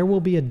 saying there will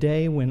be a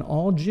day when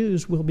all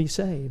Jews will be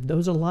saved.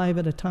 Those alive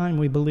at a time,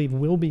 we believe,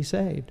 will be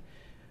saved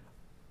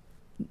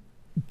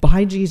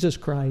by Jesus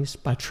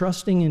Christ, by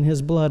trusting in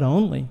his blood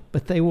only,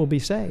 but they will be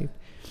saved.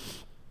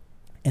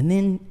 And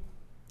then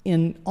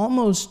in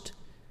almost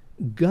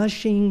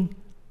gushing,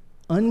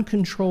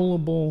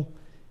 uncontrollable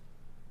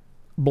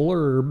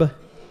blurb,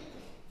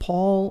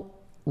 Paul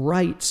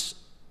writes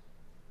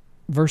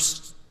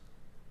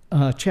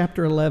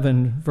chapter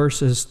 11,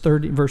 verse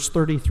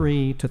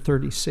 33 to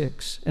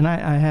 36. And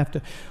I have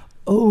to,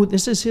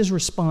 this is his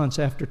response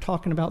after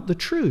talking about the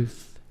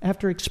truth,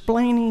 after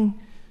explaining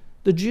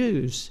the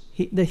Jews,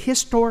 the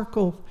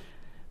historical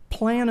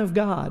plan of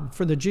God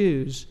for the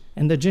Jews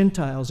and the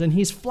Gentiles. And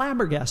he's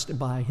flabbergasted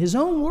by his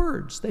own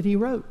words that he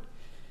wrote.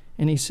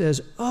 And he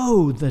says,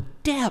 the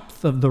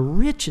depth of the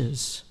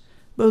riches,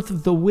 both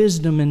of the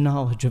wisdom and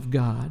knowledge of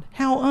God.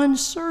 How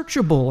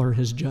unsearchable are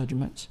his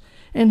judgments,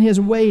 and his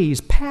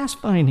ways past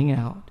finding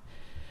out.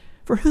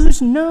 For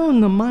who's known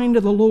the mind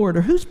of the Lord,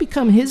 or who's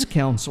become his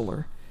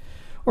counselor?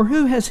 Or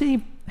who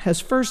has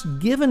first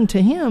given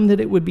to him that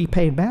it would be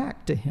paid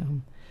back to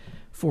him?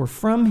 For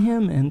from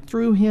him and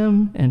through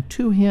him and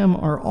to him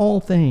are all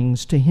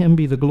things. To him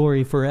be the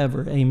glory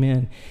forever.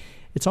 Amen.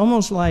 It's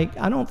almost like,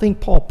 I don't think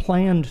Paul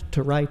planned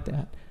to write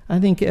that. I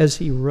think as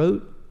he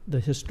wrote the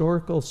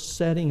historical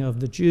setting of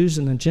the Jews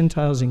and the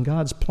Gentiles in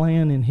God's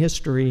plan in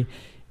history,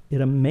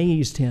 it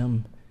amazed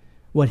him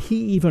what he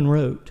even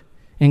wrote,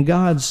 and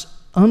God's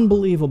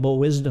unbelievable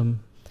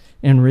wisdom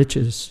and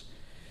riches.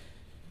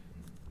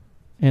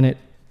 And it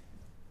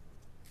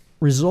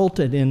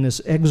resulted in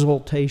this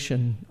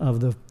exaltation of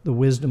the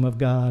wisdom of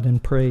God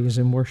and praise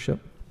and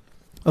worship.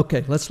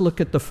 Okay, let's look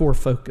at the 4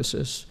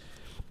 focuses.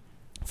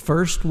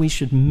 First, we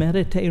should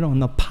meditate on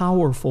the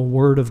powerful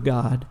Word of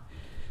God.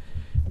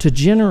 To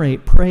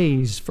generate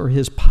praise for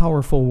his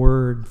powerful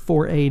word,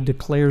 4a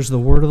declares the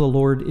word of the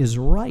Lord is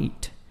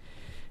right.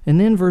 And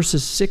then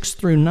verses 6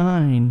 through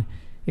 9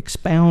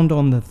 expound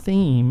on the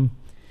theme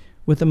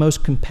with the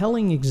most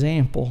compelling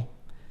example,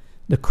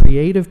 the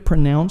creative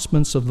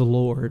pronouncements of the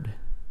Lord.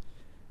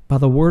 By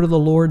the word of the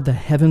Lord the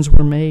heavens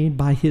were made,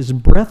 by his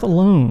breath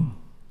alone,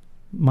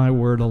 my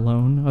word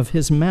alone, of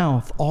his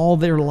mouth all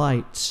their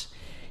lights.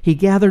 He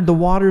gathered the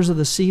waters of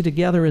the sea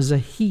together as a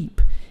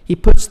heap. He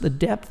puts the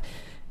depth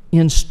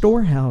in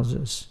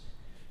storehouses.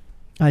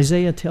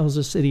 Isaiah tells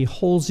us that he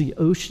holds the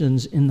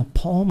oceans in the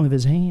palm of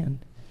his hand.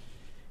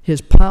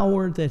 His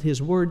power, that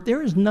his word,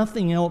 there is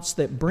nothing else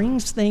that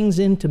brings things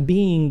into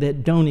being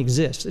that don't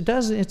exist.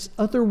 It's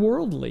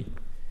otherworldly.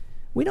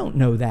 We don't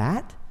know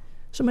that.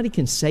 Somebody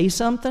can say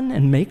something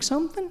and make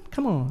something?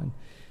 Come on.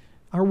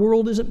 Our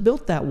world isn't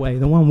built that way,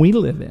 the one we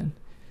live in.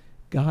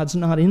 God's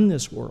not in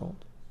this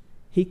world.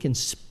 He can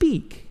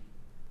speak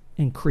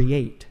and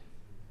create.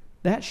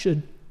 That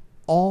should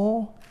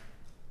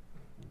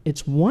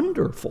it's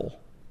wonderful.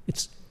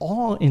 It's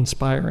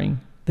awe-inspiring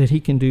that he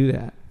can do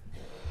that.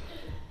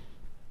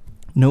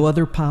 No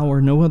other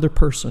power, no other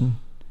person.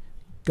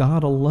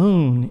 God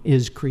alone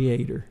is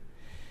creator.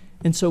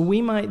 And so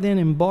we might then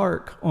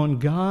embark on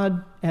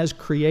God as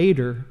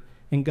creator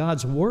and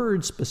God's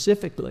word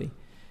specifically.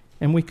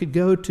 And we could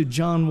go to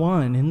John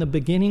 1. In the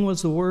beginning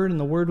was the Word, and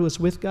the Word was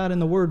with God,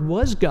 and the Word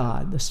was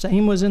God. The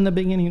same was in the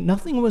beginning.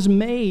 Nothing was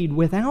made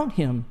without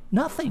him.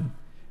 Nothing.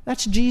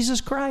 That's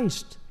Jesus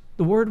Christ.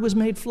 The Word was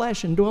made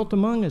flesh and dwelt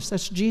among us.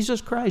 That's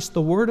Jesus Christ,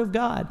 the Word of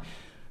God,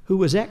 who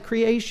was at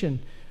creation,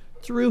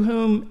 through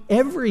whom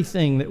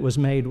everything that was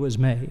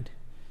made.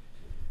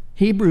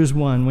 Hebrews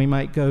 1, we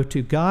might go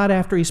to. God,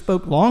 after he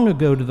spoke long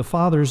ago to the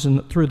fathers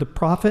and through the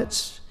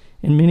prophets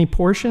in many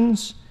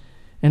portions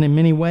and in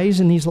many ways,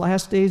 in these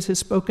last days has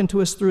spoken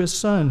to us through his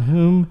Son,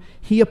 whom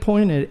he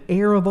appointed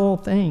heir of all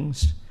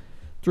things,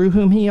 through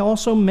whom he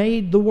also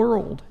made the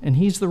world. And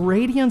he's the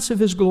radiance of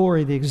his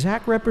glory, the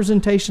exact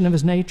representation of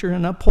his nature,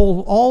 and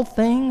uphold all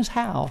things,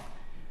 how?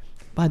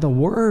 By the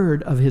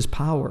word of his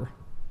power.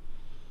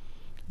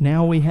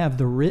 Now we have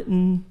the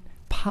written,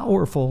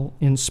 powerful,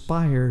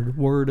 inspired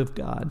word of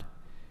God.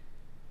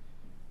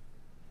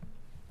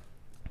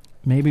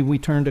 Maybe we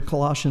turn to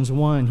Colossians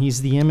 1.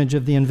 He's the image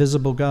of the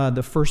invisible God,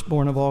 the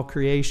firstborn of all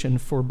creation.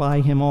 For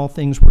by him all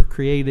things were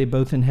created,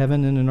 both in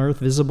heaven and in earth,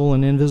 visible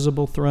and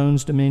invisible,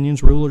 thrones,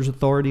 dominions, rulers,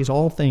 authorities.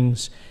 All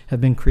things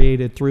have been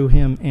created through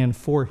him and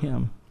for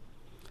him.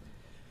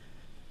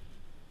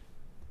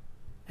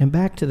 And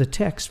back to the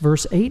text,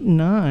 verse 8 and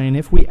 9,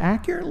 if we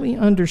accurately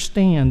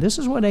understand, this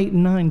is what 8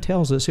 and 9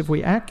 tells us, if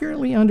we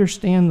accurately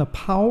understand the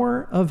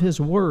power of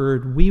his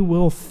word, we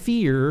will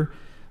fear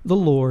the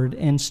Lord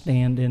and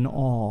stand in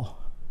awe.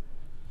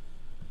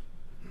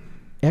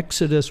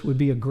 Exodus would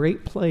be a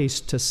great place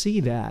to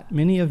see that.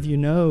 Many of you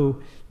know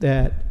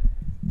that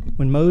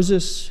when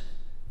Moses,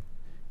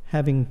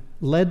 having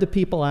led the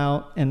people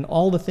out and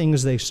all the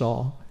things they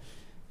saw,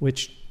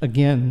 which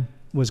again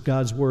was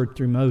God's word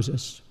through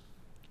Moses,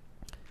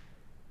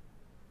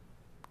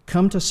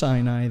 come to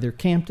Sinai, they're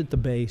camped at the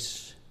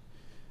base.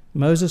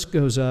 Moses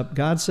goes up.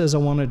 God says, I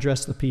want to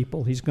address the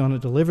people. He's going to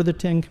deliver the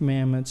 10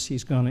 Commandments.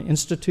 He's going to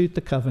institute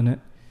the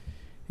covenant.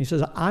 He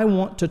says, I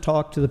want to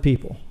talk to the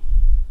people.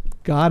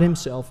 God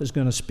himself is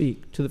going to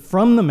speak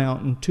from the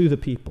mountain to the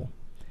people.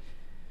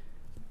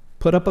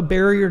 Put up a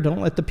barrier.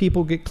 Don't let the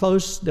people get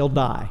close. They'll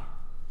die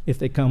if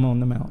they come on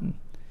the mountain.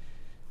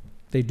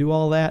 They do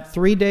all that.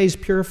 3 days,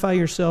 purify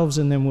yourselves,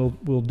 and then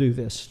we'll do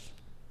this.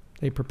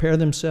 They prepare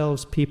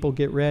themselves. People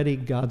get ready.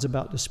 God's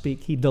about to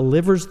speak. He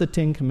delivers the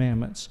 10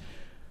 Commandments.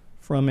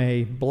 From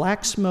a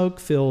black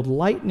smoke-filled,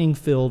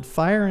 lightning-filled,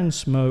 fire and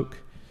smoke.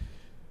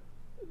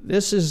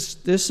 This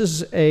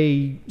is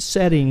a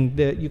setting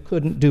that you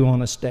couldn't do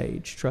on a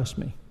stage, trust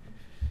me.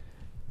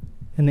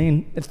 And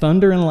then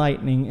thunder and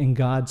lightning, and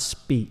God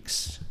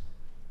speaks.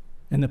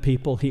 And the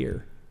people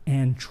hear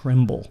and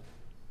tremble.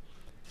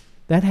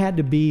 That had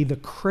to be the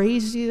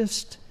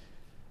craziest.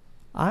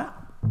 I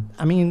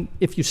mean,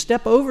 if you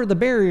step over the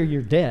barrier,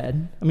 you're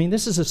dead. I mean,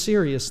 this is a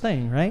serious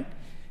thing, right?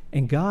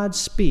 And God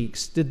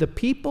speaks. Did the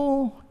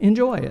people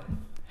enjoy it?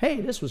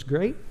 Hey, this was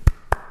great.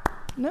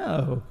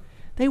 No.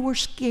 They were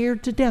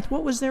scared to death.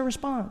 What was their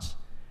response?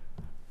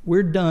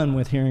 We're done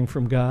with hearing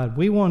from God.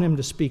 We want him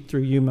to speak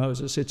through you,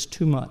 Moses. It's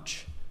too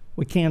much.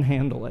 We can't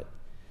handle it.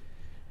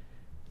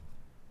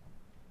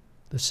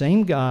 The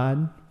same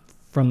God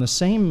from the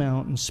same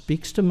mountain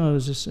speaks to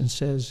Moses and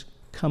says,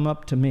 come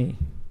up to me.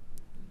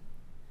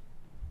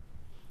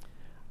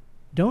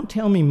 Don't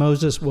tell me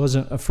Moses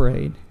wasn't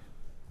afraid.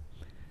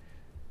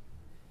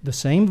 The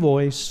same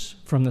voice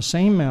from the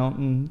same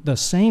mountain, the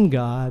same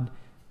God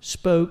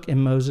spoke,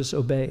 and Moses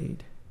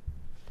obeyed.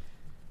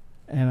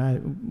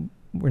 And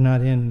we're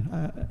not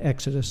in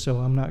Exodus, so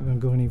I'm not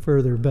going to go any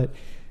further. But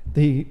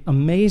the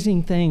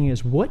amazing thing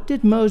is, what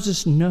did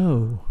Moses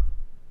know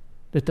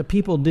that the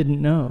people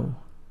didn't know?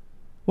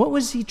 What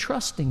was he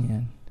trusting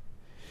in?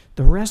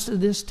 The rest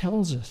of this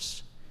tells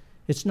us.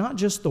 It's not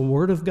just the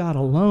Word of God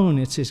alone,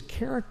 it's his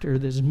character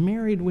that's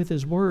married with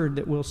his Word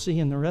that we'll see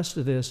in the rest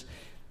of this,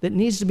 that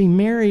needs to be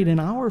married in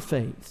our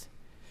faith.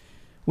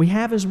 We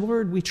have his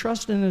word, we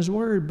trust in his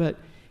word, but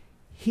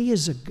he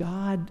is a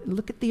God.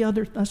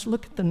 Let's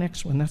look at the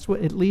next one. That's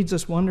what it leads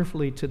us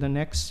wonderfully to the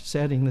next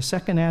setting. The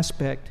second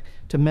aspect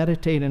to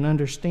meditate and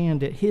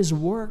understand it, his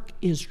work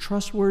is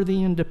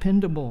trustworthy and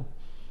dependable.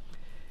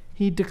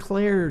 He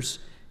declares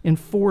in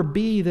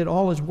 4b that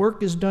all his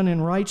work is done in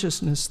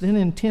righteousness. Then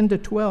in 10 to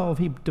 12,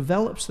 he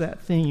develops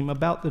that theme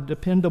about the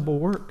dependable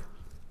work.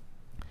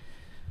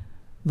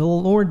 The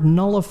Lord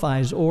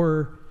nullifies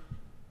or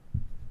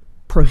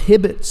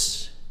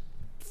prohibits,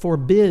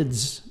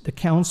 forbids the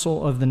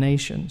counsel of the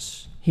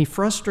nations. He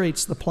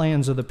frustrates the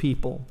plans of the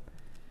people.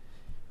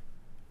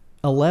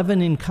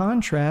 11, in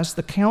contrast,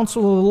 the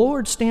counsel of the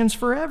Lord stands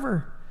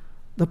forever.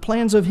 The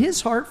plans of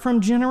his heart from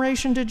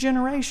generation to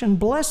generation.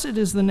 Blessed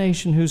is the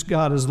nation whose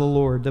God is the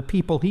Lord, the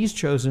people he's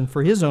chosen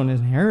for his own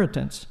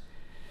inheritance.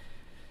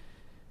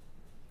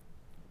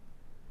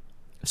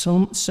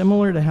 So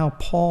similar to how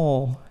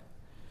Paul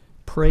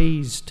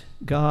praised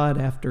God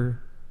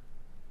after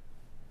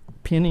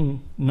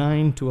penning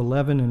 9 to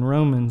 11 in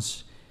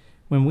Romans,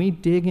 when we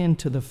dig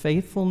into the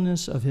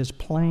faithfulness of his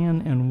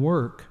plan and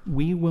work,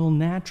 we will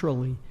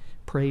naturally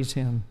praise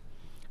him.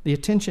 The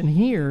attention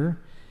here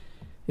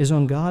is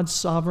on God's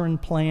sovereign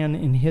plan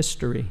in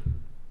history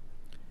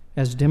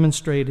as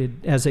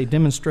demonstrated as a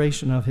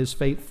demonstration of his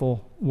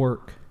faithful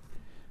work.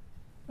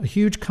 A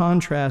huge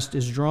contrast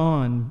is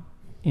drawn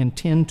in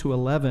 10 to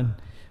 11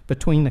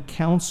 between the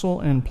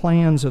counsel and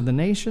plans of the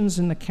nations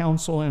and the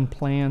counsel and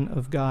plan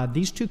of God.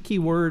 These two key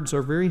words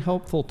are very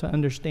helpful to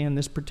understand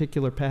this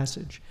particular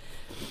passage.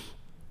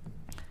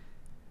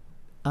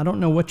 I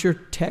don't know what your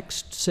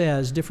text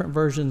says. Different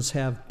versions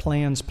have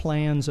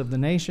plans of the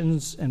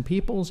nations and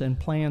peoples, and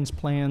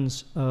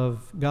plans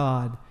of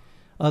God.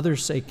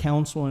 Others say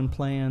counsel and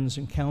plans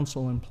and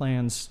counsel and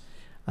plans.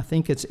 I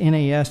think it's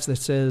NAS that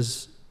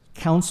says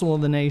counsel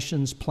of the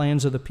nations,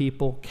 plans of the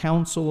people,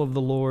 counsel of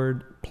the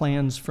Lord,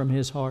 plans from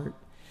his heart.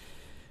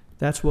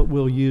 That's what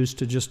we'll use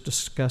to just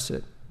discuss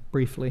it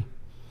briefly.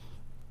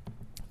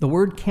 The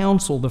word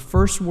counsel, the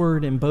first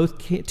word in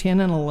both 10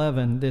 and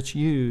 11 that's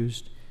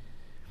used,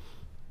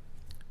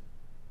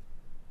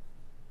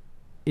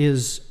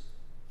 is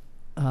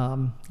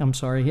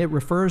it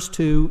refers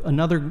to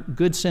another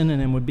good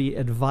synonym would be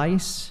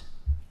advice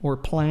or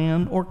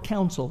plan or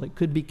counsel. It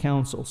could be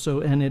counsel.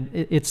 So, and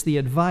it's the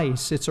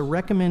advice. It's a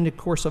recommended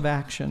course of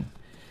action.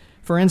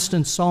 For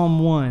instance, Psalm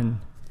 1,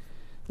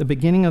 the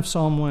beginning of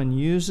Psalm 1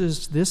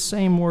 uses this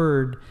same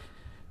word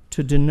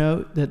to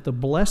denote that the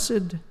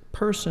blessed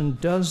person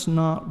does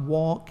not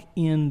walk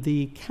in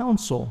the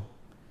counsel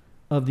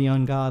of the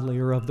ungodly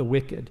or of the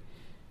wicked.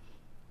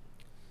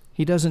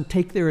 He doesn't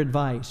take their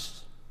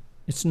advice.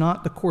 It's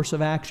not the course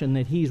of action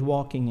that he's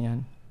walking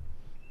in.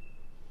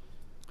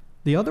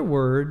 The other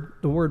word,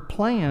 the word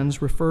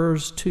plans,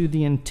 refers to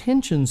the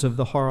intentions of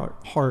the heart,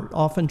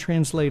 often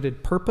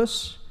translated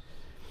purpose.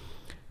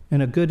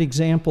 And a good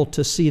example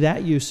to see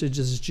that usage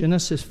is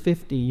Genesis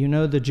 50. You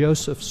know the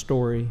Joseph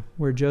story,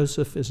 where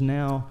Joseph is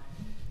now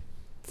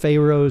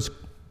Pharaoh's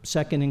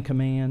second in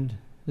command.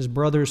 His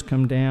brothers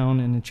come down,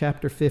 and in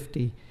chapter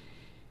 50,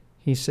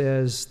 he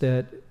says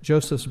that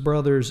Joseph's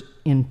brothers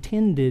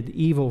intended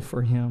evil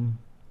for him.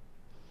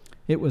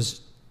 It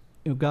was,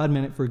 God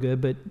meant it for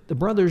good, but the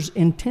brothers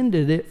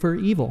intended it for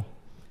evil.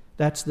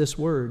 That's this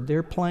word.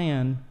 Their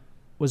plan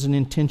was an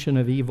intention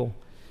of evil.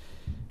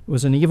 It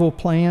was an evil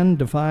plan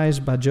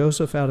devised by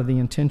Joseph out of the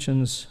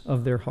intentions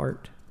of their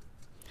heart.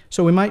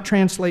 So we might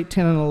translate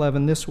 10 and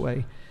 11 this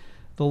way.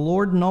 The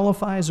Lord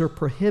nullifies or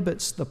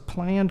prohibits the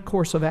planned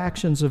course of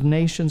actions of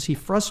nations. He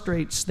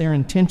frustrates their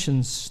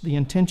intentions, the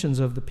intentions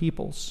of the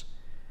peoples.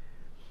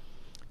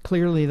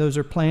 Clearly, those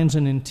are plans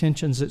and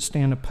intentions that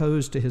stand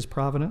opposed to his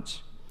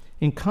providence.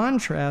 In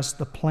contrast,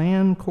 the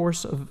planned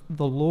course of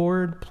the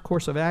Lord,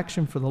 course of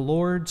action for the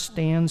Lord,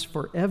 stands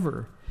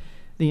forever.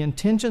 The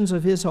intentions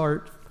of his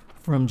heart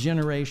from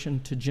generation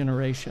to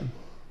generation.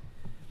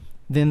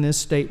 Then this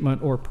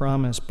statement or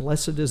promise,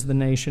 blessed is the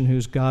nation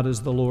whose God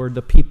is the Lord,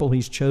 the people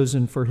he's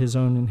chosen for his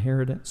own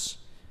inheritance.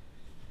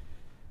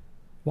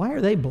 Why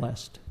are they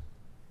blessed?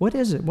 What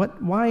is it?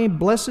 Why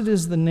blessed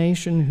is the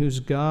nation whose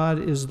God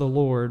is the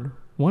Lord?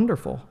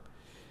 Wonderful.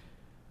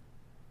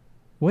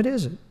 What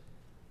is it?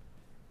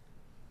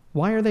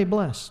 Why are they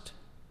blessed?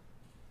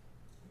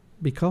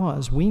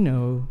 Because we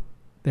know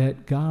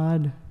that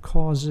God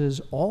causes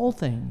all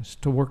things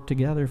to work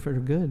together for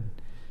good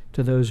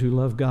to those who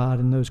love God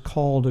and those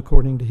called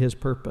according to his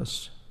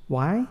purpose.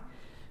 Why?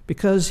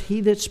 Because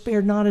he that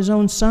spared not his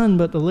own son,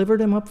 but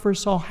delivered him up for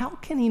us all, how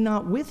can he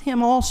not with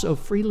him also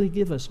freely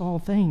give us all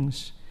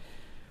things?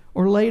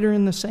 Or later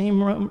in the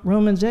same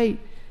Romans 8,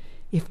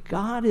 if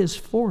God is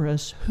for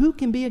us, who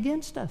can be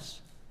against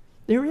us?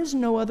 There is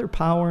no other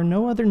power,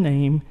 no other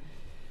name.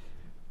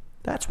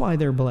 That's why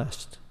they're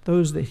blessed,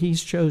 those that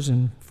he's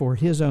chosen for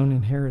his own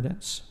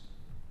inheritance.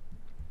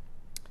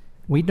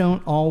 We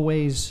don't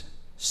always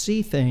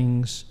see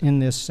things in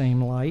this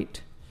same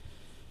light.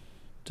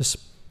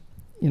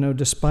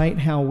 Despite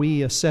how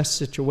we assess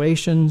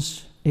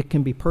situations, it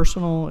can be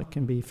personal, it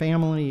can be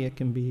family, it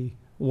can be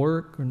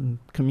work and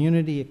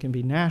community, it can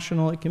be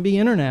national, it can be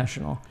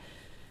international.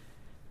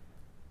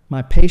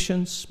 My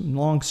patience,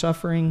 long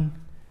suffering,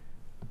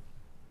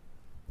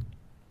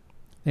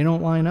 they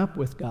don't line up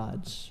with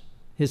God's.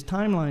 His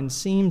timeline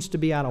seems to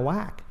be out of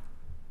whack.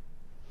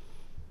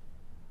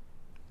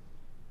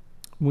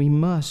 We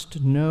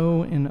must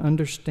know and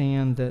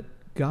understand that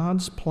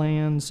God's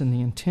plans and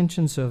the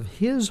intentions of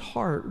his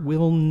heart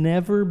will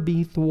never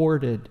be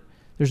thwarted.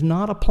 There's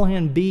not a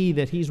plan B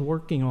that he's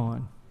working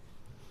on.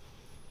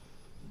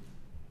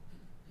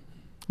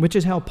 Which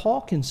is how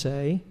Paul can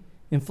say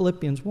in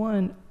Philippians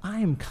 1, I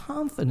am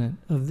confident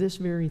of this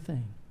very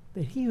thing,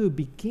 that he who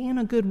began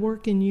a good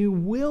work in you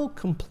will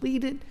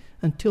complete it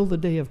until the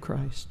day of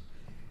Christ.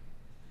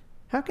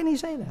 How can he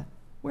say that?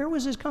 Where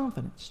was his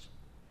confidence?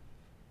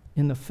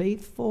 In the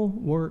faithful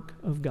work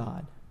of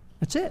God.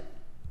 That's it.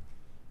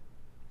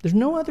 There's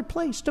no other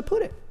place to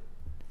put it.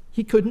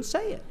 He couldn't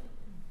say it.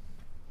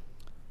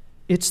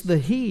 It's the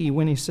he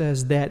when he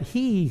says that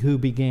he who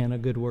began a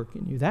good work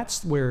in you.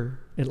 That's where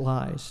it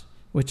lies,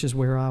 which is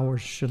where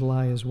ours should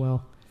lie as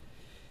well.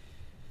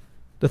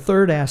 The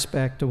third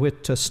aspect of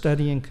which to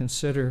study and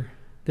consider,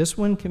 this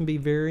one can be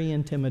very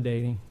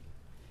intimidating.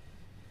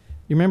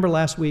 You remember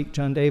last week,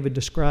 John David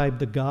described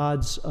the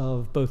gods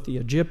of both the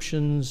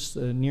Egyptians,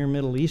 the near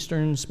Middle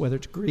Easterns, whether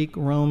it's Greek,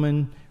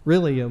 Roman,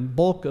 really a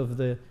bulk of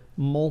the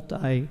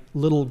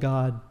multi-little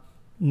god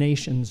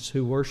nations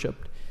who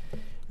worshipped.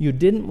 You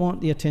didn't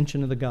want the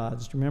attention of the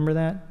gods. Do you remember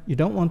that? You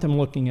don't want them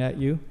looking at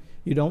you.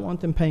 You don't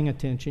want them paying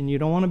attention. You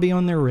don't want to be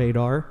on their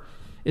radar.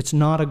 It's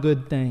not a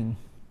good thing.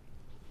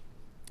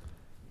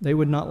 They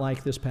would not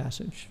like this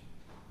passage.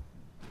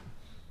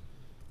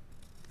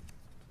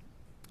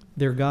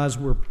 Their gods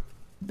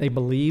they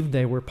believed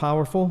they were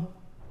powerful,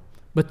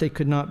 but they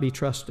could not be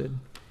trusted.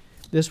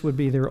 This would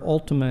be their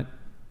ultimate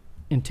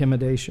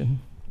intimidation.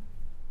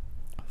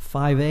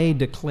 5a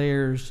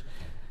declares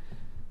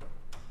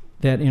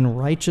that in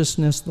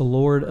righteousness the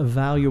Lord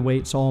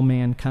evaluates all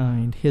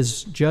mankind.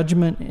 His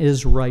judgment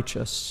is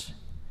righteous.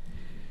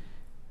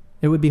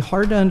 It would be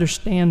hard to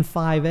understand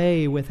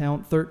 5a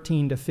without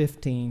 13 to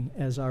 15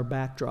 as our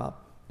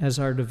backdrop, as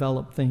our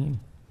developed theme.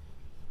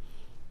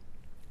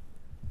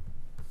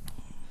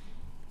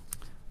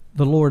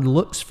 The Lord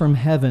looks from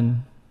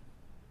heaven.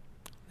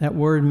 That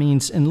word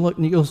means, and look,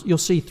 you'll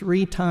see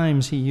 3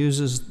 times he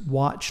uses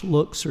watch,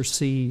 looks, or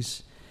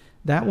sees.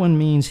 That one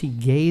means he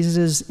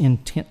gazes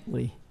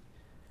intently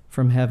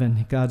from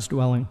heaven, God's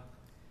dwelling.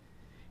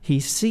 He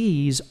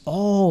sees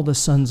all the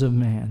sons of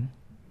man,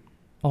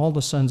 all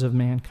the sons of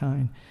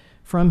mankind,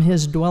 from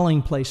his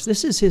dwelling place.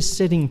 This is his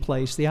sitting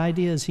place. The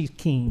idea is he's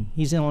king.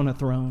 He's on a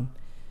throne.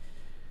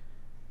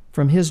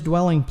 From his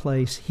dwelling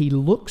place, he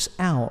looks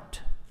out.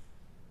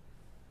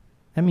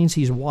 That means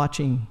he's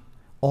watching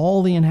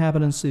all the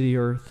inhabitants of the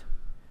earth.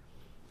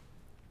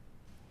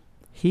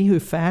 He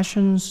who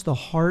fashions the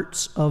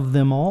hearts of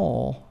them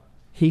all,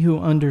 he who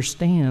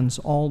understands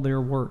all their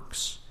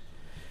works.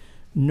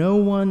 No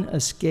one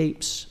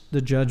escapes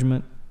the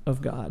judgment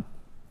of God.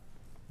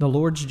 The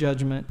Lord's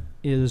judgment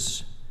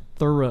is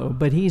thorough,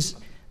 but he's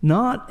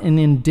not an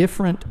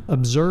indifferent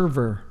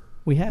observer.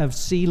 We have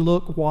see,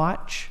 look,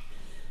 watch.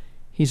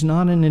 He's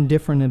not an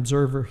indifferent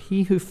observer.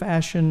 He who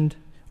fashioned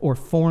or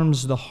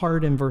forms the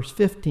heart in verse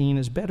 15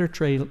 is better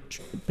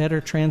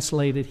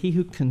translated, he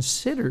who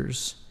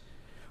considers,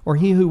 or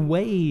he who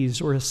weighs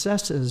or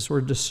assesses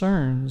or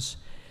discerns.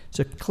 It's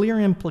a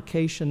clear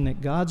implication that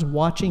God's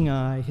watching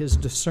eye, his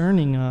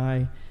discerning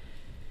eye,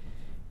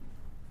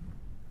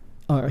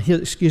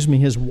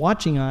 his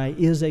watching eye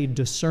is a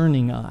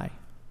discerning eye.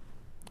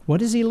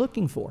 What is he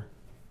looking for?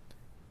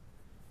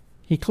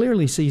 He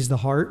clearly sees the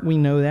heart. We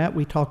know that.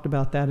 We talked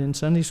about that in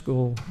Sunday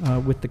school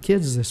with the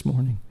kids this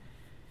morning.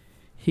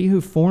 He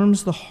who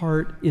forms the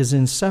heart is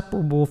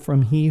inseparable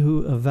from he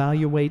who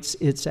evaluates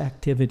its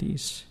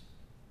activities.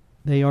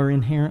 They are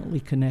inherently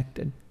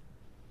connected.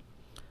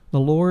 The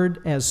Lord,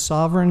 as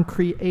sovereign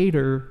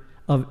creator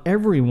of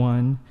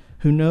everyone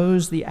who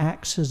knows the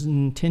acts and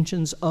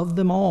intentions of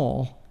them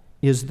all,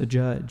 is the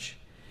judge.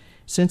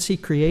 Since he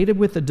created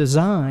with a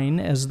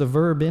design, as the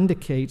verb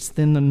indicates,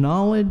 then the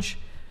knowledge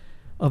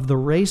of the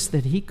race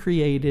that he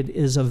created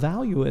is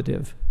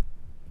evaluative.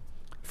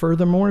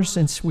 Furthermore,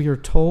 since we are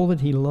told that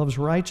he loves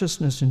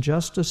righteousness and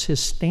justice, his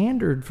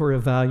standard for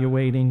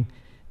evaluating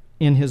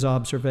in his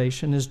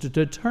observation is to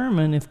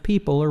determine if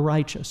people are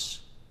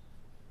righteous.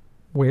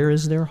 Where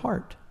is their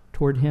heart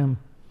toward him?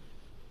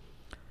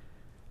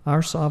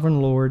 Our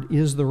sovereign Lord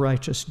is the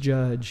righteous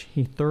judge.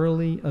 He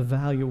thoroughly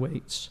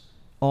evaluates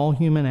all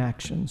human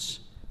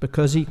actions.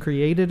 Because he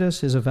created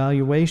us, his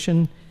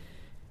evaluation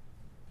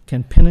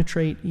can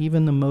penetrate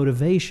even the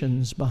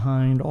motivations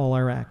behind all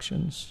our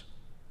actions.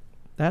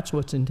 That's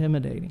what's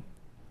intimidating.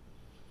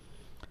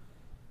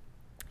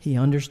 He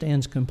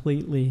understands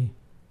completely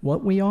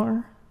what we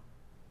are,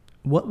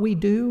 what we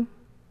do,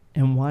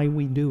 and why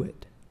we do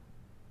it.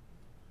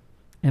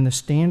 And the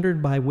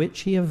standard by which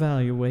he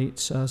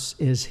evaluates us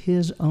is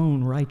his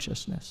own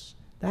righteousness.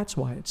 That's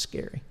why it's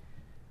scary.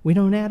 We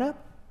don't add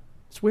up.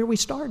 It's where we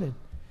started.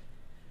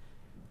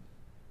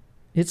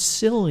 It's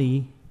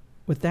silly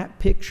with that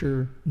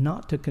picture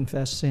not to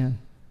confess sin.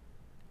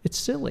 It's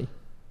silly.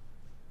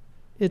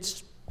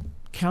 It's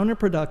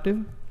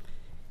counterproductive.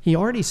 He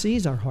already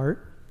sees our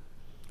heart.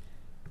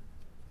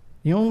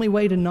 The only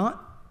way to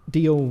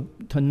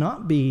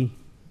not be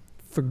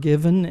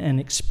forgiven and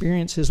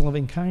experience his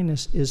loving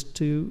kindness is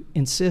to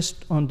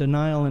insist on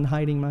denial and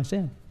hiding my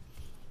sin.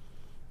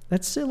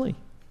 That's silly.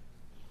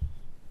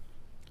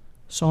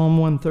 Psalm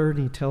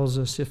 130 tells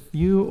us, if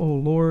you, O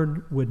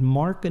Lord, would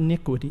mark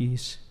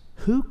iniquities,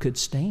 who could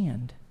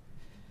stand?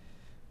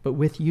 But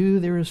with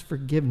you there is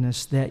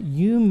forgiveness, that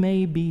you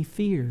may be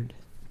feared.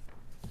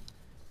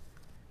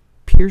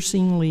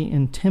 Piercingly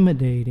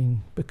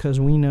intimidating, because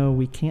we know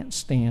we can't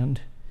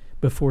stand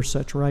before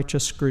such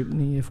righteous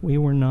scrutiny if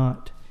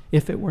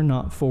it were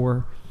not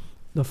for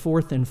the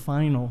fourth and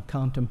final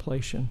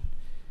contemplation.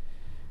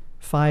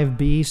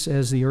 5b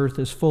says the earth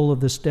is full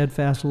of the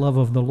steadfast love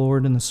of the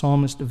Lord, and the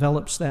psalmist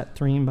develops that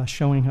theme by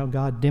showing how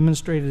God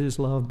demonstrated his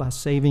love by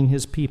saving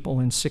his people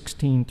in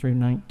 16 through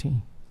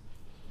 19.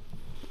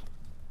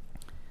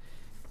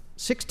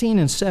 16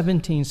 and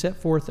 17 set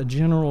forth a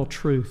general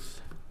truth.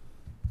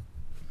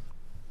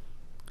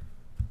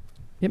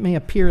 It may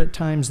appear at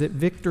times that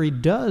victory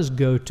does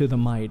go to the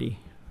mighty.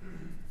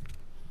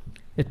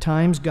 At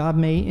times, God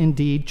may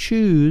indeed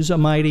choose a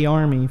mighty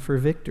army for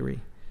victory.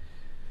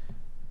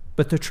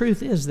 But the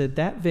truth is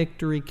that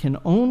victory can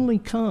only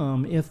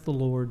come if the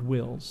Lord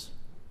wills.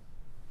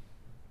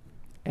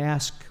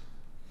 Ask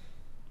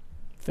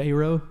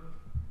Pharaoh,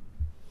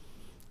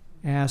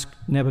 ask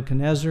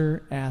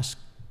Nebuchadnezzar, ask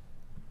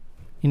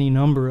any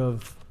number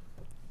of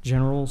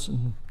generals.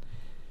 And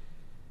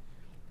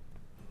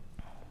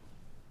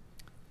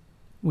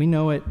we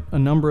know it a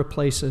number of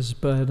places,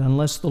 but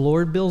unless the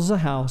Lord builds a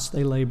house,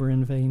 they labor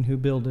in vain who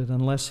build it.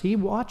 Unless he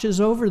watches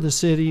over the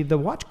city, the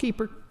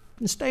watchkeeper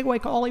can stay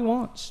awake all he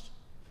wants.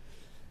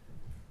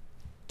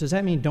 Does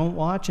that mean don't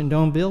watch and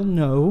don't build?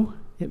 No.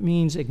 It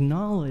means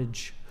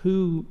acknowledge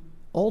who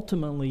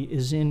ultimately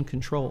is in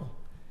control.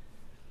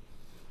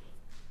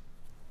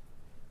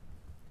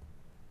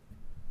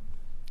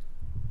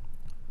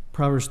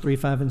 Proverbs 3,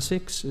 5, and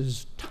 6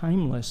 is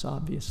timeless,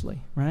 obviously,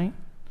 right?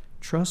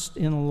 Trust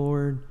in the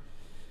Lord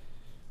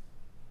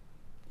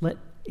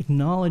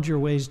Acknowledge your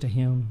ways to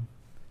Him.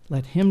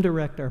 Let Him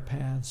direct our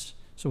paths.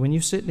 So when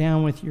you sit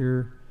down with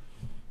your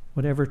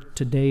whatever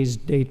today's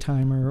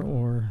daytimer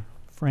or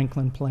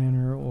Franklin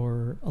planner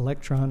or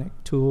electronic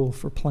tool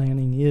for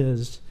planning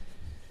is,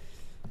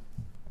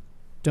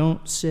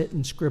 don't sit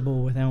and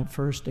scribble without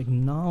first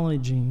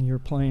acknowledging your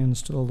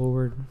plans to the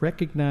Lord.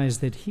 Recognize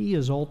that He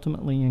is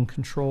ultimately in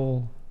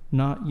control,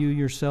 not you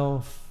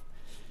yourself,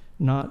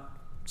 not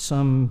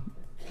some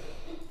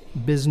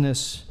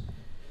business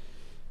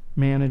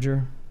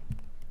manager.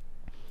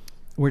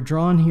 We're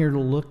drawn here to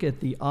look at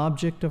the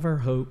object of our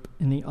hope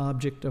and the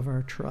object of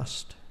our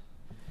trust.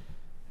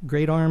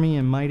 Great army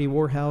and mighty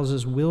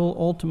warhouses will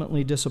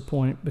ultimately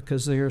disappoint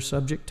because they are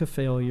subject to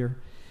failure.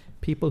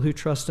 People who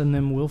trust in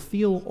them will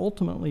feel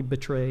ultimately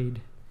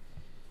betrayed.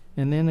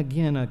 And then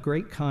again, a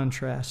great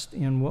contrast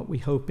in what we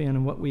hope in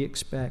and what we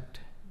expect.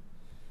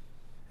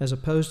 As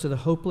opposed to the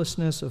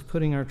hopelessness of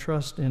putting our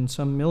trust in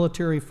some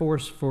military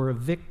force for a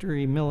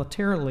victory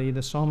militarily,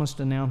 the psalmist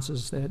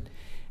announces that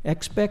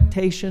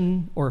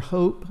expectation or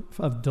hope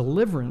of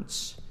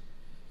deliverance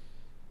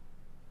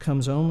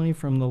comes only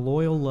from the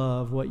loyal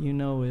love, what you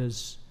know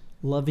is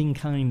loving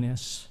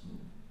kindness,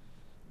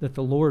 that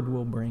the Lord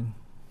will bring.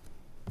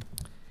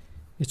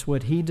 It's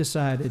what He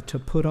decided to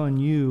put on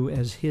you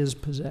as His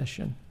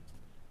possession.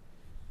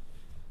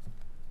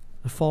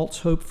 The false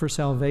hope for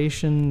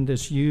salvation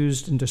that's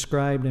used and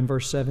described in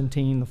verse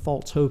 17, the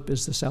false hope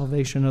is the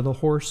salvation of the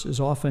horse, is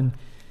often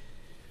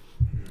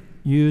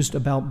used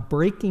about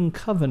breaking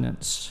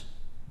covenants.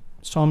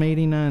 Psalm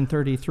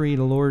 89:33,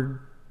 the Lord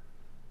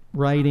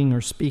writing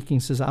or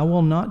speaking says, I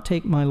will not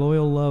take my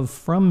loyal love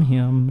from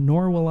him,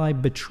 nor will I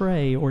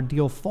betray or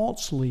deal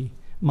falsely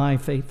my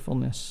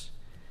faithfulness.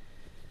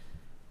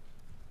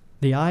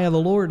 The eye of the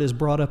Lord is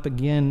brought up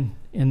again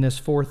in this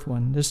fourth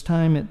one. This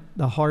time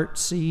the heart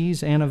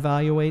sees and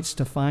evaluates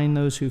to find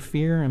those who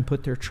fear and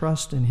put their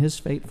trust in His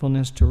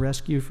faithfulness to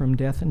rescue from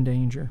death and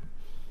danger.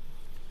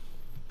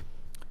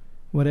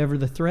 Whatever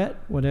the threat,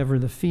 whatever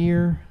the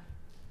fear,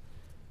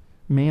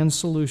 man's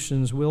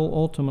solutions will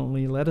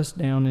ultimately let us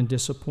down and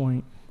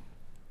disappoint.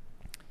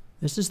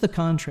 This is the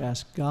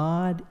contrast.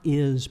 God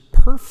is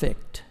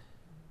perfect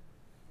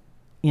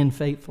in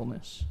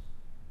faithfulness.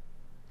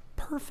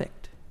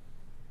 Perfect.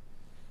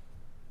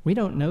 We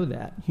don't know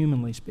that,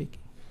 humanly speaking.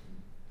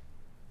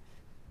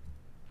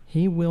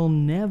 He will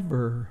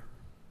never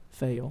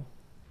fail.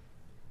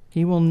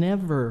 He will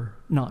never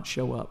not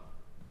show up.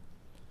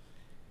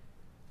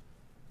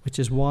 Which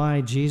is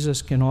why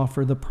Jesus can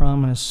offer the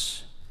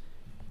promise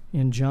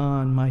in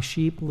John, my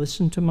sheep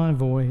listen to my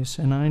voice,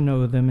 and I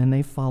know them, and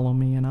they follow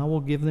me, and I will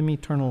give them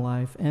eternal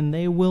life, and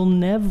they will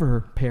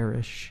never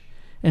perish,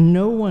 and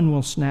no one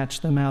will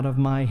snatch them out of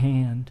my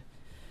hand.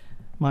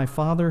 My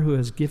Father who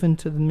has given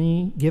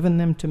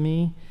them to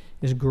me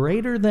is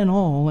greater than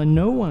all, and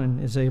no one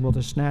is able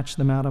to snatch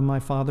them out of my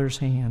Father's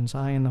hands.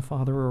 I and the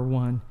Father are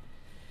one.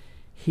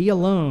 He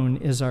alone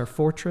is our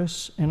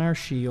fortress and our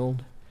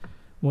shield.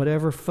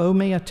 Whatever foe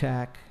may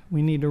attack,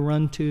 we need to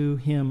run to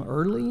Him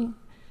early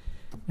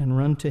and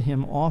run to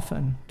Him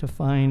often to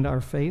find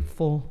our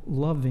faithful,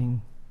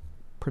 loving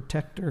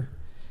protector.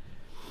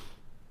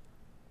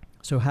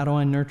 So how do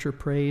I nurture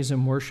praise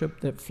and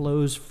worship that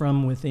flows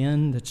from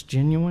within, that's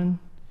genuine?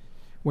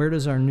 Where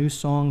does our new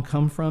song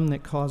come from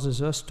that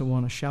causes us to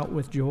want to shout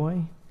with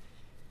joy?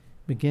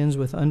 Begins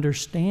with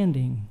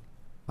understanding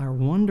our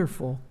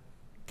wonderful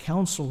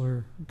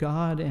Counselor,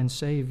 God and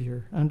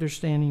Savior,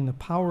 understanding the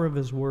power of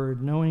His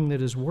word, knowing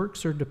that His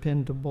works are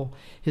dependable,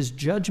 His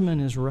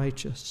judgment is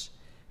righteous,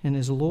 and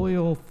His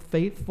loyal,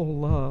 faithful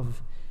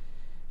love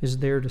is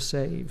there to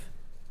save.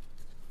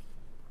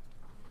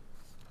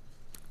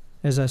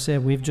 As I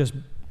said, we've just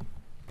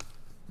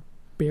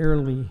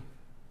barely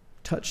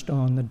touched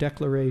on the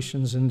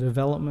declarations and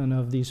development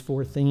of these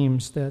four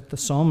themes that the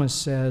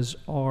psalmist says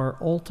are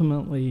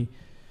ultimately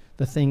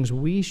the things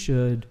we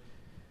should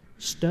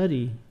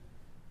study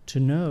to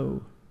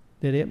know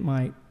that it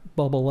might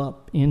bubble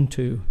up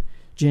into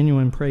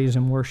genuine praise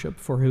and worship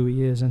for who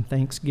He is, and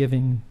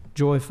thanksgiving,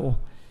 joyful,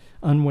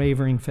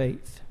 unwavering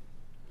faith.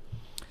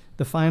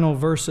 The final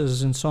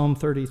verses in Psalm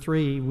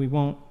 33, we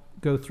won't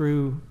go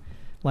through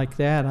like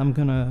that.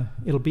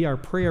 It'll be our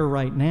prayer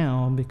right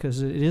now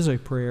because it is a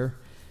prayer.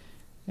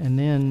 And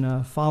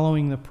then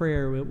following the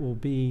prayer, it will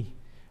be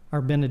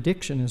our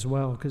benediction as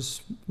well,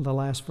 because the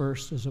last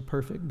verse is a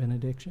perfect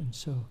benediction.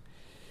 So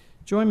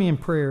join me in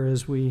prayer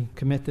as we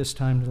commit this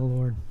time to the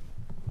Lord.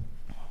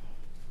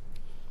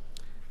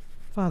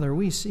 Father,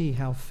 we see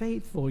how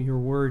faithful your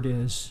word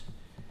is,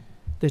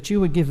 that you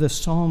would give the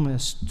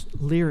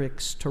psalmist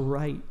lyrics to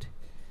write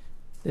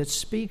that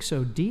speak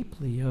so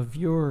deeply of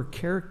your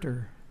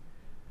character,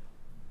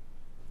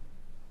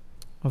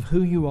 of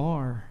who you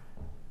are.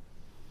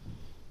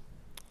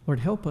 Lord,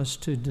 help us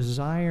to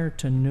desire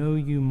to know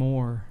you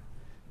more,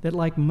 that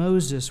like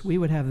Moses, we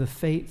would have the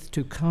faith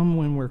to come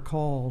when we're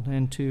called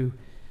and to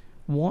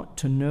want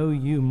to know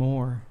you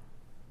more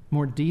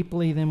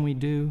deeply than we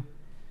do.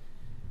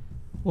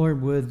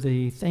 Lord, would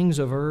the things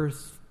of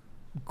earth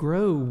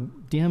grow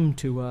dim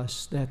to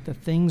us, that the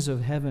things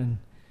of heaven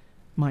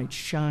might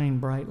shine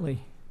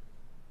brightly.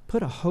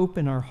 Put a hope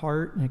in our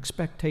heart and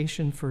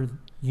expectation for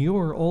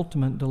your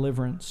ultimate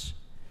deliverance,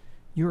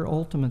 your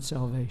ultimate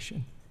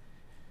salvation.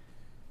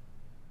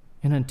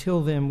 And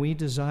until then, we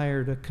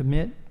desire to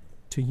commit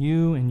to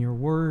you and your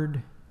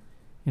word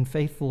in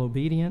faithful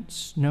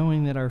obedience,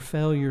 knowing that our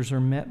failures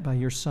are met by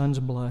your Son's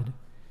blood,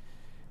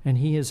 and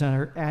he is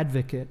our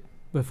advocate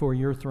before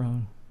your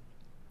throne.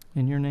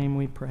 In your name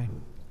we pray.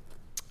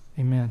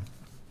 Amen.